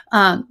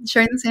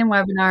 sharing the same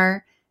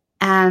webinar.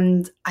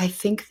 And I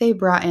think they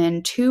brought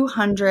in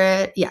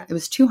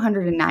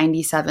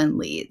 297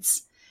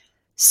 leads.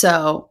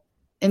 So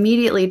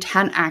immediately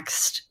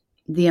 10x'd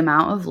the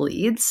amount of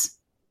leads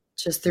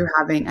just through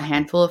having a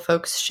handful of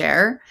folks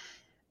share.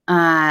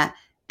 And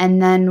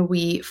then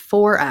we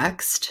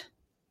 4x'd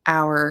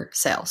our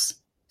sales.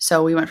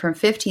 So we went from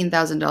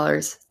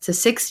 $15,000 to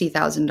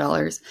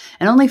 $60,000,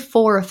 and only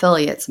 4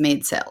 affiliates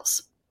made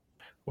sales.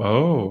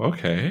 Whoa,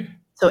 okay.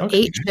 So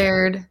 8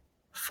 shared,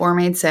 4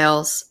 made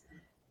sales,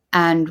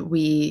 and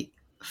we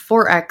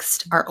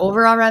 4x'd our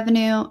overall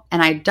revenue,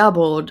 and I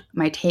doubled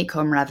my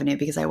take-home revenue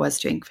because I was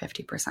doing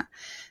 50%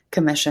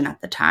 commission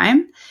at the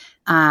time.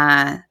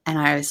 And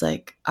I was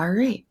like, all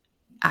right,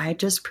 I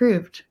just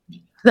proved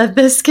that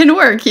this can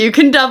work. You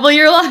can double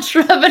your launch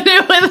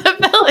revenue with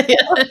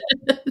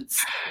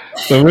affiliates.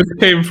 So which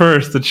came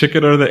first, the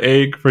chicken or the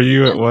egg? For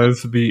you, it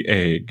was the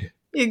egg.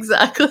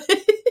 Exactly.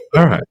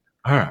 All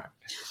right.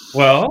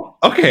 Well,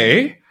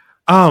 okay.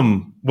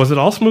 Was it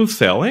all smooth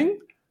sailing?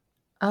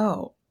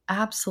 Oh,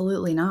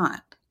 absolutely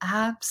not.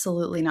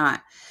 Absolutely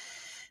not.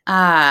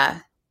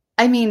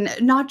 I mean,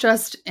 not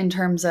just in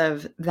terms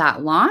of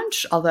that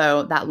launch,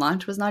 although that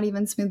launch was not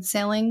even smooth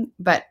sailing,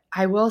 but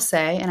I will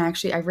say, and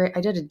actually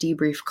I did a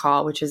debrief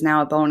call, which is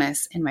now a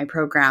bonus in my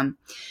program,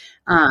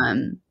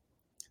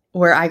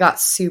 where I got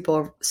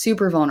super,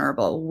 super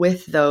vulnerable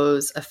with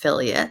those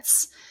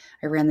affiliates.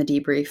 I ran the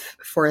debrief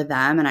for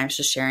them, and I was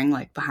just sharing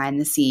like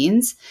behind the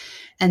scenes.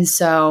 And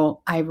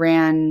so I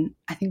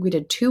think we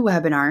did 2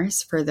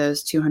 webinars for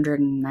those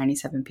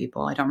 297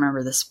 people. I don't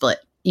remember the split.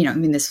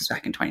 This was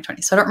back in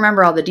 2020, so I don't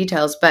remember all the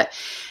details, but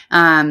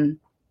I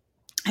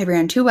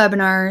ran 2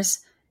 webinars.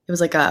 It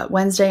was like a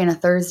Wednesday and a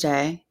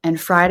Thursday, and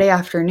Friday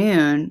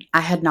afternoon,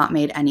 I had not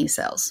made any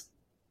sales.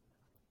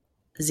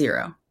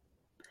 0.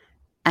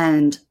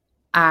 And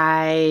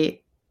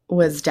I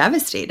was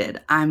devastated.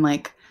 I'm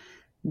like,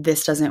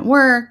 this doesn't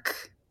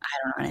work. I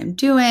don't know what I'm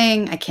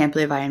doing. I can't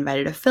believe I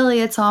invited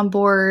affiliates on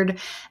board.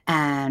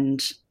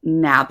 And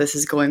now this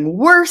is going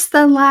worse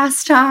than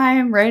last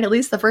time, right? At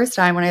least the first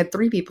time when I had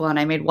 3 people and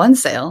I made 1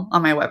 sale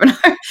on my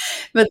webinar.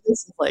 But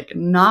this is like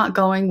not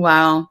going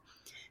well.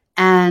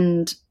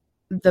 And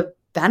the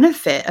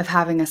benefit of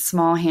having a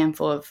small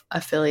handful of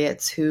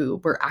affiliates who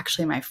were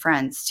actually my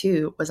friends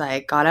too was I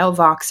got out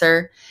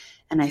Voxer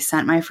and I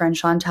sent my friend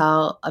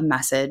Chantel a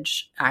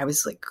message. I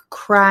was like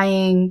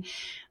crying.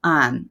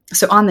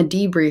 So on the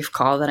debrief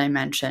call that I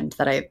mentioned,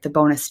 the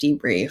bonus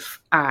debrief,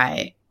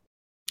 I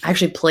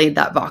actually played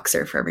that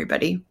Voxer for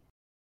everybody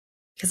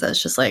because I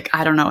was just like,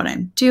 I don't know what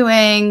I'm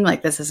doing.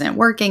 Like, this isn't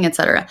working,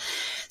 etc.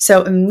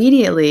 So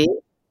immediately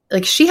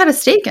like she had a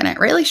stake in it,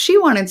 right? Like she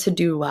wanted to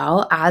do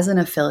well as an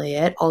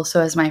affiliate,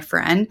 also as my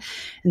friend.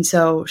 And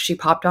so she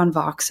popped on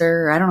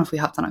Voxer, or I don't know if we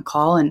hopped on a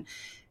call, and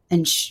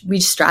we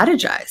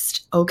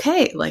strategized.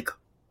 Okay, like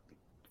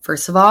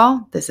first of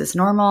all, this is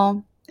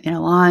normal in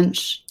a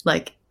launch.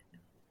 Like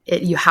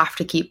you have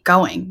to keep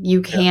going.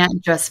 You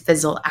can't just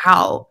fizzle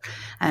out.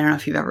 I don't know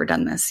if you've ever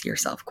done this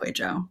yourself,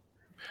 Kwejo.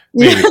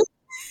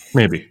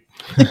 Maybe.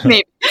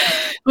 Maybe.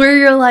 Where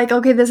you're like,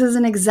 okay, this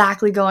isn't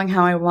exactly going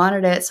how I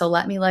wanted it. So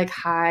let me like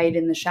hide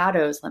in the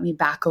shadows. Let me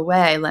back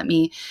away. Let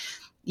me,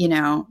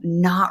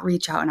 not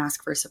reach out and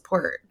ask for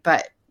support.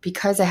 But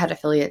because I had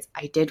affiliates,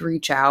 I did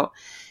reach out.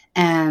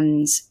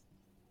 And,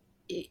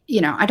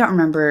 I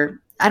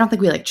don't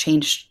think we like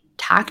changed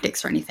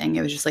tactics or anything.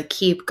 It was just like,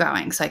 keep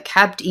going. So I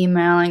kept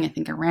emailing. I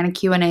think I ran a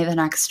Q&A the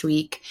next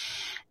week.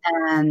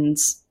 And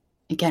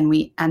again,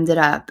 we ended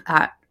up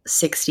at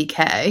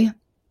 60K.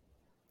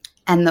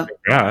 And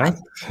I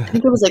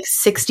think it was like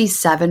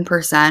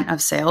 67%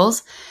 of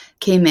sales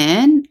came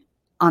in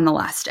on the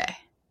last day.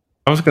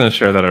 I was going to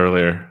share that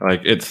earlier.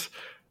 Like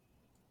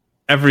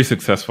every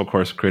successful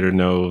course creator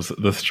knows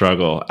the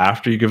struggle.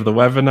 After you give the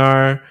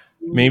webinar,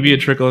 maybe a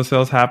trickle of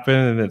sales happen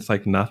and it's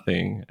like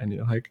nothing. And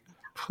you're like,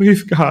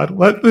 please God,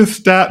 let this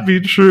stat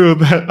be true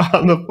that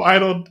on the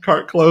final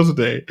cart close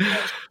day,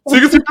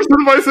 60% of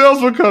my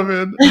sales will come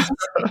in.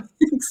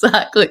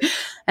 Exactly.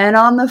 And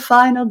on the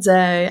final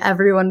day,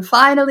 everyone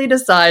finally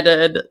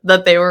decided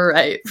that they were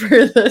right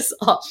for this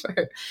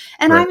offer.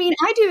 And right. I mean,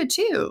 I do it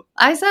too.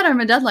 I said I'm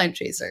a deadline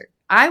chaser.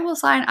 I will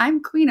sign.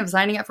 I'm queen of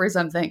signing up for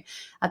something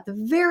at the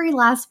very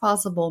last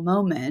possible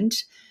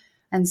moment.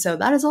 And so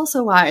that is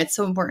also why it's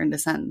so important to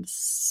send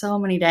so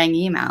many dang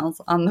emails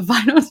on the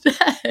final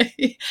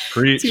day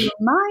to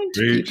remind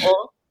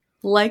people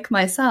like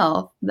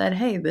myself that,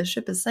 hey, this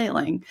ship is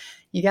sailing.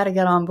 You got to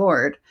get on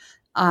board.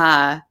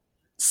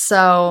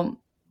 So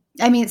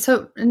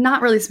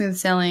not really smooth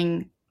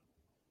sailing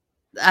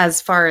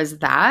as far as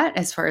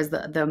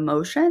the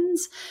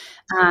emotions.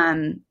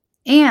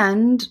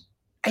 And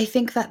I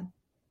think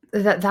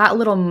that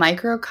little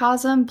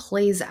microcosm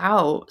plays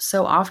out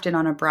so often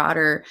on a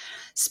broader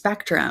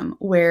spectrum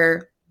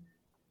where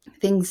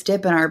things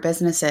dip in our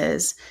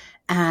businesses.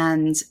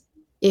 And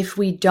if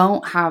we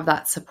don't have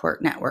that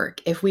support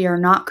network, if we are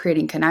not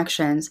creating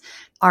connections,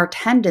 our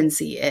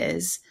tendency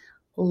is,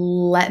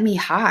 let me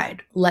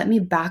hide, let me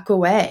back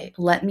away,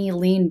 let me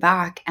lean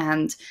back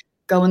and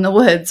go in the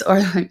woods, or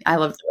I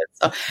love the woods.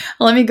 So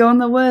let me go in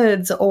the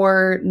woods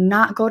or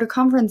not go to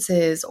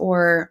conferences,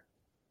 or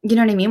you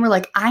know what I mean? We're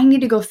like, I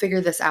need to go figure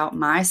this out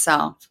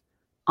myself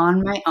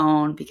on my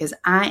own because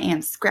I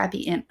am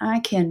scrappy and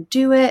I can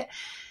do it.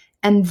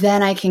 And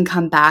then I can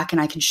come back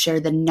and I can share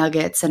the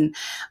nuggets and,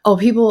 oh,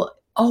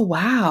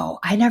 wow,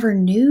 I never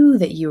knew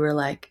that you were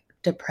like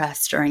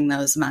depressed during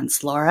those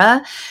months,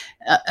 Laura.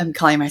 I'm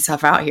calling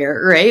myself out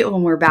here, right?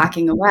 When we're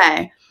backing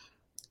away.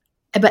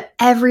 But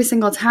every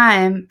single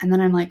time, and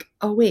then I'm like,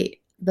 oh,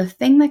 wait, the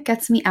thing that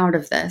gets me out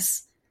of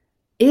this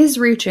is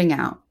reaching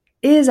out,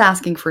 is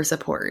asking for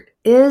support,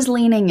 is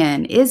leaning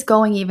in, is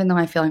going even though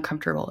I feel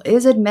uncomfortable,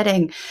 is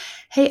admitting,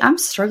 hey, I'm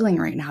struggling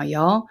right now,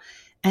 y'all.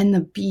 And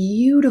the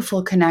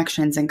beautiful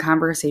connections and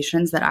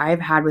conversations that I've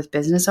had with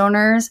business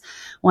owners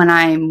when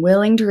I'm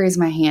willing to raise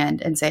my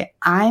hand and say,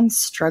 I'm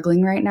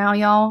struggling right now,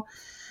 y'all.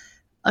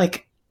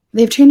 Like,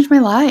 they've changed my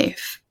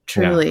life,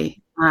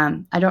 truly. Yeah.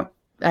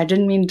 I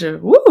didn't mean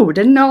to,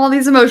 didn't know all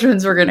these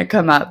emotions were going to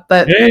come up,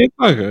 but yeah, it's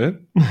all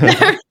good.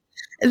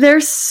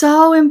 They're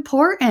so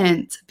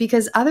important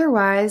because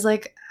otherwise,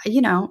 like,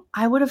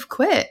 I would have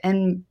quit,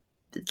 and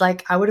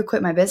like, I would have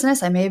quit my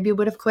business. I maybe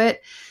would have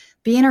quit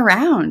being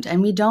around,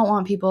 and we don't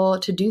want people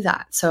to do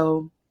that.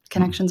 So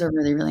connections are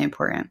really, really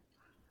important.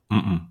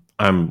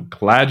 I'm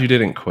glad you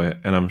didn't quit.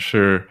 And I'm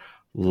sure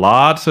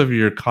lots of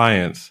your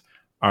clients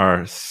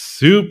are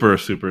super,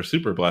 super,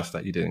 super blessed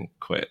that you didn't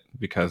quit,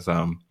 because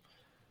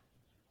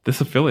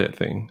this affiliate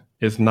thing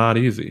is not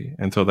easy.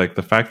 And so like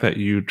the fact that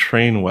you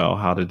train well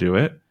how to do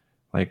it,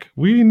 like,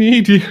 we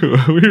need you.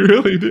 We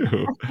really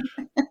do.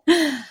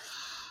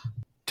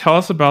 Tell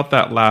us about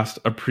that last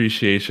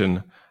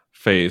appreciation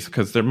phase,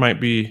 because there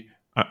might be,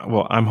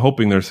 I'm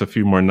hoping there's a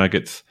few more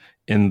nuggets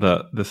in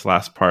this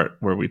last part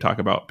where we talk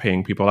about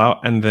paying people out.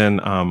 And then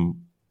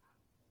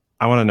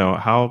I want to know,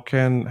 how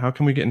can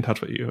we get in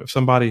touch with you? If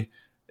somebody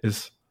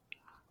is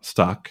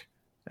stuck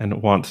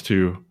and wants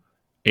to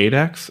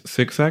 8x,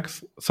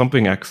 6x,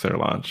 something X their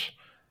launch,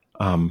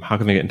 how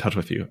can they get in touch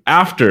with you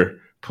after,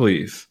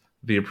 please,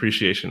 the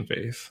appreciation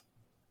phase?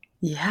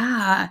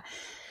 Yeah.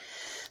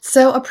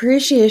 So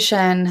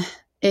appreciation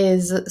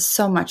is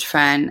so much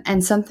fun,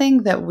 and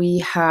something that we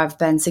have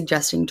been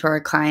suggesting to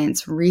our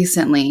clients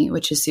recently,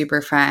 which is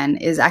super fun,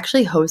 is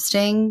actually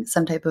hosting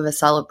some type of a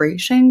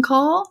celebration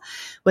call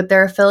with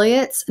their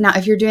affiliates. Now,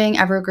 if you're doing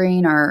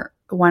evergreen or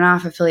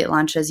one-off affiliate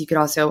launches, you could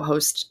also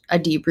host a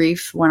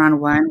debrief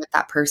one-on-one with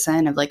that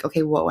person of like,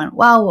 okay, what went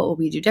well? What will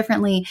we do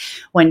differently?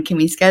 When can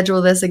we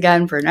schedule this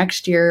again for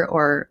next year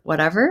or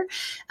whatever?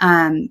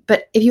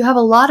 But if you have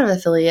a lot of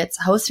affiliates,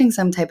 hosting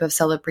some type of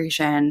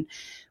celebration,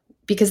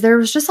 because there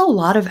was just a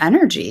lot of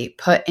energy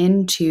put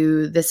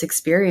into this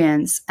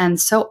experience.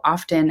 And so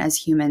often as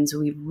humans,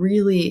 we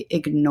really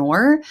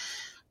ignore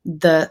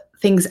the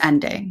things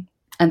ending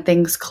and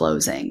things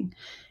closing.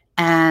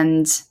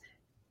 And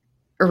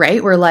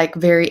right, we're like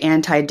very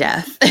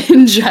anti-death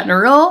in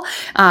general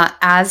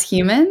as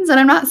humans. And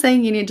I'm not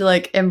saying you need to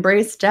like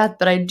embrace death,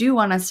 but I do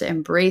want us to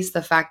embrace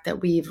the fact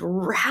that we've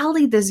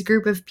rallied this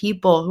group of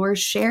people who are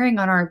sharing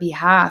on our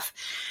behalf.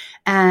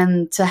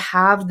 And to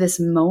have this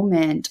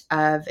moment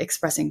of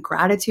expressing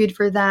gratitude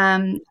for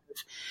them, of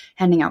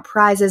handing out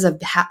prizes,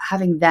 of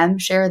having them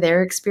share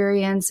their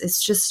experience,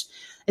 it's just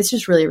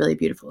really, really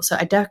beautiful. So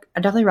I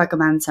definitely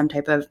recommend some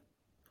type of,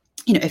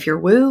 if you're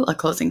woo, a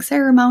closing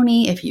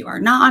ceremony. If you are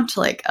not,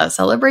 like a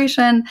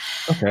celebration.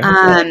 Okay.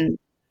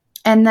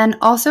 And then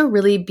also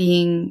really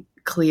being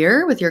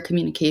clear with your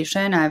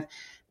communication of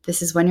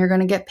this is when you're going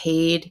to get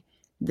paid.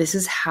 This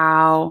is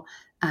how,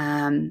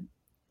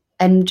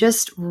 and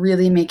just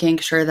really making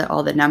sure that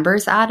all the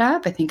numbers add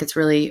up. I think it's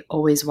really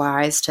always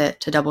wise to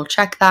double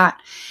check that.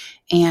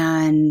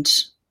 And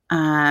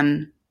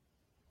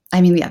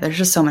there's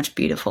just so much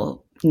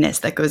beautifulness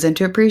that goes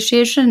into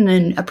appreciation,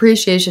 and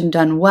appreciation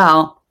done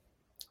well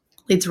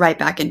leads right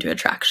back into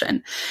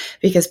attraction,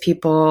 because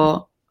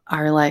people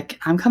are like,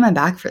 I'm coming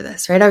back for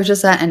this, right? I was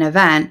just at an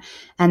event,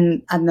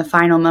 and in the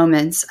final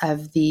moments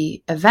of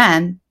the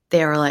event,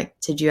 they were like,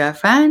 did you have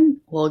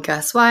fun? Well,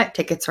 guess what?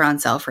 Tickets are on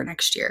sale for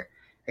next year.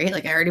 Right?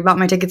 Like I already bought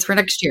my tickets for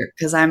next year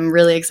because I'm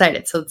really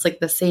excited. So it's like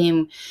the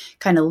same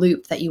kind of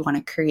loop that you want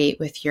to create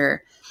with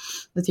your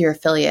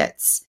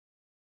affiliates.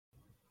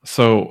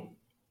 So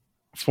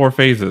 4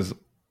 phases.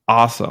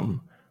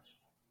 Awesome.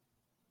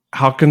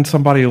 How can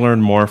somebody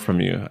learn more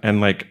from you? And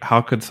like,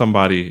 how could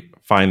somebody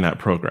find that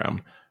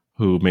program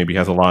who maybe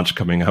has a launch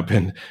coming up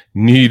and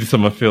needs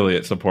some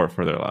affiliate support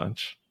for their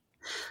launch?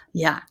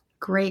 Yeah,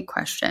 great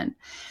question.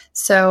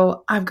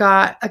 So I've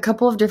got a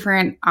couple of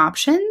different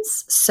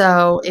options.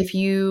 So if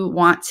you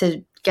want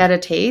to get a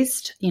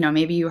taste,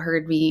 maybe you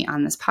heard me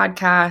on this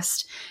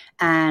podcast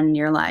and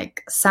you're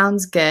like,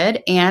 sounds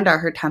good, and are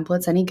her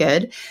templates any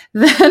good?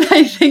 Then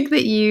I think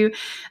that you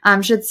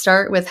should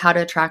start with how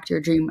to attract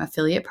your dream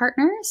affiliate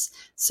partners.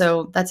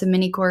 So that's a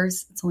mini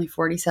course. It's only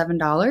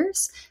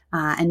 $47.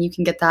 And you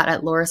can get that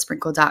at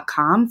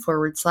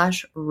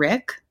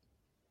laurasprinkle.com/Rick.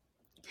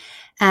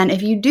 And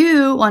if you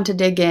do want to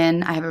dig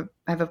in, I have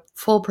a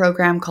full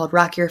program called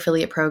Rock Your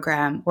Affiliate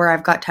Program, where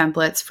I've got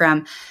templates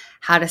from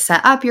how to set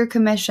up your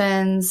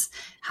commissions,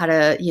 how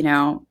to,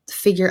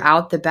 figure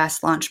out the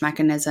best launch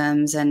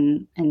mechanisms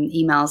and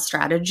email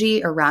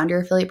strategy around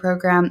your affiliate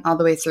program, all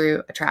the way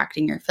through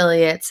attracting your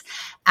affiliates,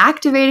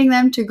 activating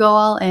them to go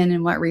all in,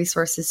 and what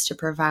resources to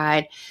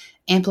provide,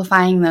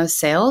 amplifying those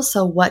sales.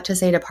 So what to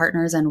say to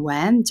partners and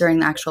when during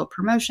the actual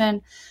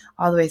promotion,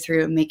 all the way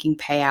through making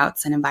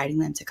payouts and inviting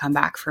them to come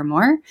back for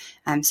more.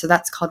 So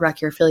that's called Rock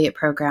Your Affiliate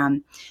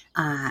Program.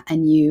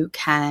 And you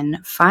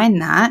can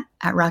find that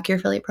at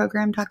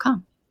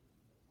rockyouraffiliateprogram.com.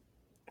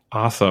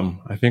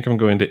 Awesome. I think I'm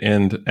going to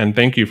end, and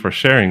thank you for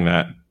sharing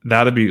that.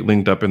 That'll be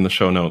linked up in the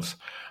show notes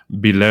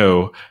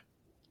below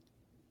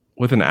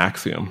with an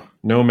axiom.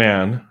 No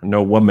man,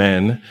 no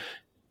woman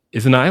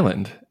is an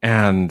island.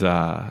 And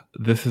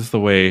this is the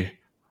way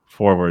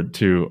forward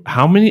to,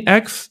 how many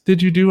X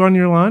did you do on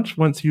your launch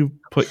once you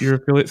put your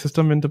affiliate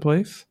system into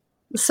place?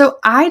 So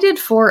I did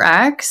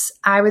 4X.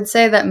 I would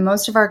say that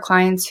most of our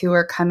clients who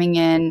are coming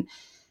in,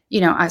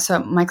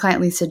 so my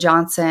client Lisa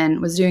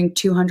Johnson was doing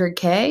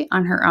 200K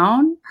on her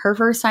own. Her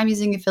first time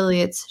using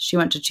affiliates, she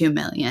went to 2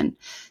 million.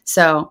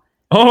 So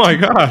oh my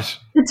gosh,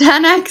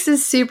 10X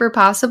is super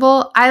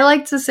possible. I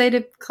like to say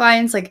to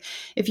clients, like,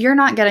 if you're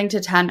not getting to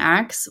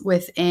 10X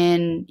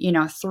within,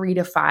 3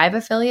 to 5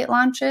 affiliate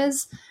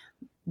launches,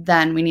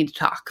 then we need to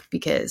talk,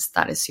 because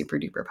that is super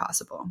duper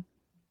possible.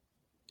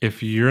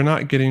 If you're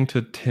not getting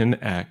to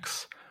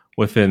 10X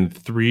within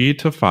 3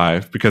 to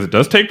 5, because it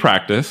does take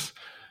practice,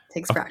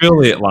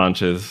 affiliate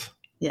launches.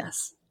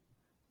 Yes.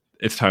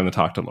 It's time to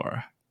talk to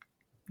Laura.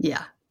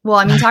 Yeah.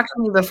 Well, talk to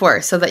me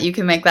before so that you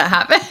can make that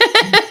happen.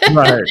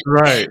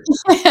 Right.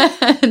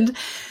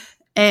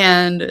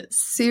 And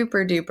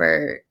super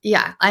duper.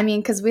 Yeah.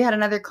 Because we had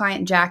another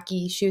client,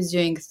 Jackie, she was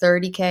doing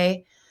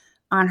 30K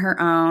on her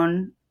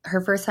own. Her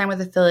first time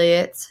with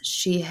affiliates,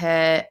 she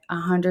hit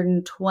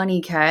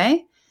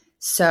 120K.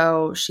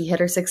 So she hit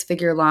her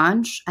 6-figure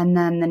launch. And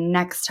then the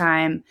next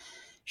time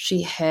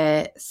she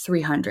hit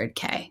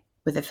 300K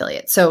with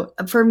affiliates. So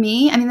for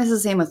me, this is the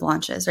same with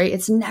launches, right?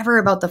 It's never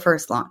about the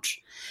first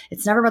launch.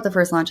 It's never about the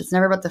first launch. It's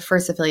never about the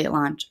first affiliate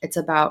launch. It's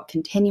about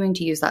continuing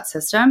to use that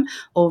system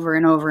over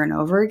and over and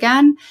over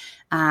again.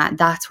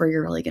 That's where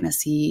you're really going to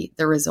see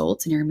the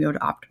results, and you're going to be able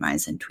to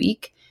optimize and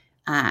tweak.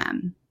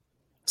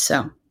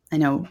 So I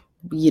know,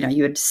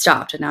 you had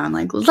stopped, and now I'm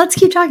like, let's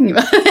keep talking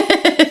about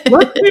it.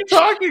 Let's keep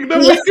talking. No,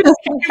 we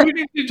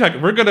can keep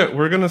talking. We're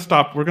gonna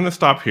stop. We're gonna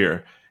stop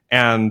here.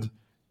 And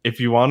if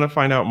you want to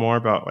find out more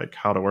about like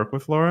how to work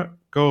with Laura,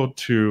 go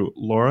to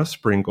Laura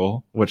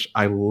Sprinkle, which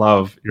I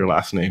love your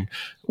last name,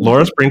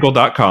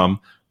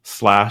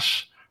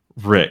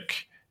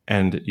 laurasprinkle.com/Rick.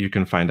 and you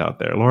can find out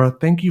there. Laura,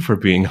 thank you for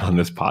being on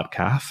this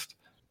podcast.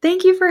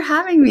 Thank you for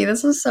having me.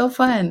 This was so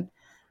fun.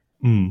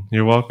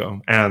 You're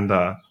welcome. And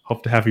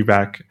hope to have you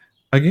back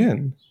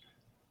again.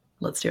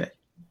 Let's do it.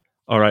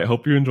 All right.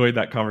 Hope you enjoyed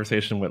that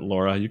conversation with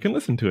Laura. You can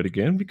listen to it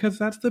again because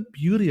that's the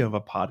beauty of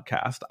a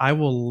podcast. I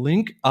will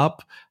link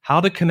up how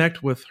to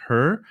connect with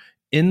her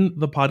in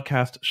the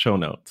podcast show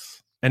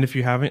notes. And if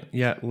you haven't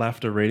yet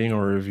left a rating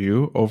or a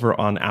review over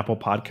on Apple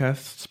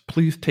Podcasts,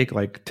 please take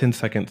like 10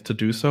 seconds to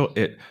do so.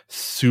 It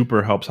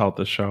super helps out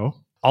the show.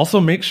 Also,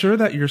 make sure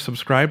that you're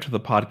subscribed to the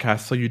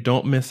podcast so you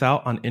don't miss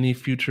out on any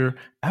future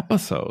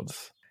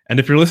episodes. And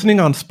if you're listening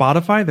on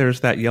Spotify, there's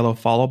that yellow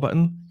follow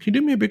button. Can you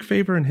do me a big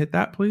favor and hit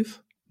that, please?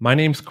 My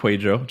name's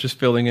Quajo, just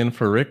filling in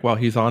for Rick while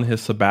he's on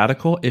his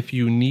sabbatical. If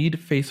you need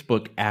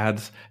Facebook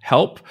ads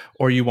help,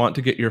 or you want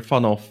to get your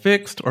funnel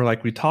fixed, or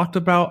like we talked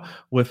about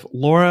with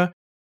Laura,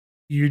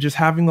 you're just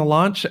having the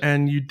launch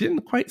and you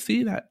didn't quite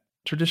see that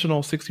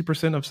traditional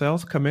 60% of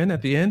sales come in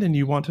at the end, and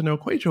you want to know,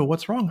 Quajo,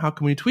 what's wrong? How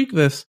can we tweak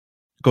this?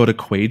 Go to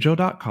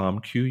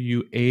quajo.com,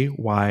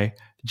 Quayjo,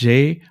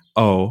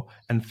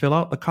 and fill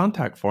out the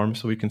contact form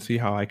so we can see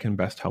how I can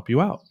best help you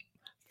out.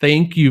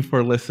 Thank you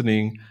for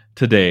listening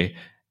today.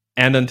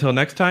 And until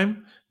next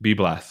time, be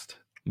blessed.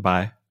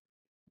 Bye.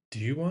 Do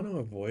you want to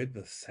avoid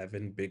the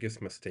 7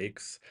 biggest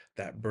mistakes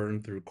that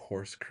burn through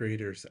course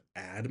creators'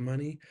 ad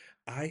money?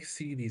 I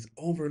see these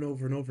over and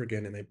over and over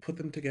again, and I put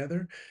them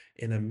together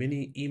in a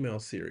mini email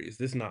series.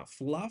 This is not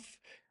fluff.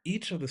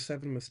 Each of the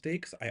 7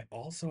 mistakes, I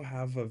also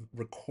have a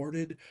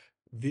recorded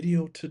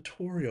video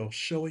tutorial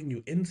showing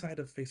you inside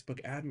of Facebook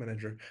Ad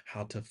Manager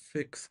how to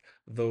fix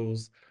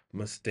those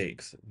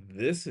mistakes.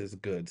 This is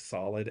good,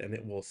 solid, and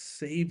it will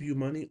save you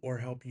money or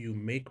help you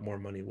make more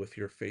money with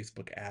your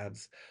Facebook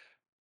ads.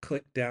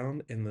 Click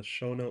down in the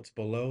show notes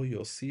below.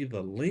 You'll see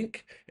the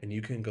link and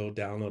you can go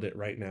download it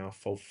right now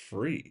for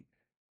free.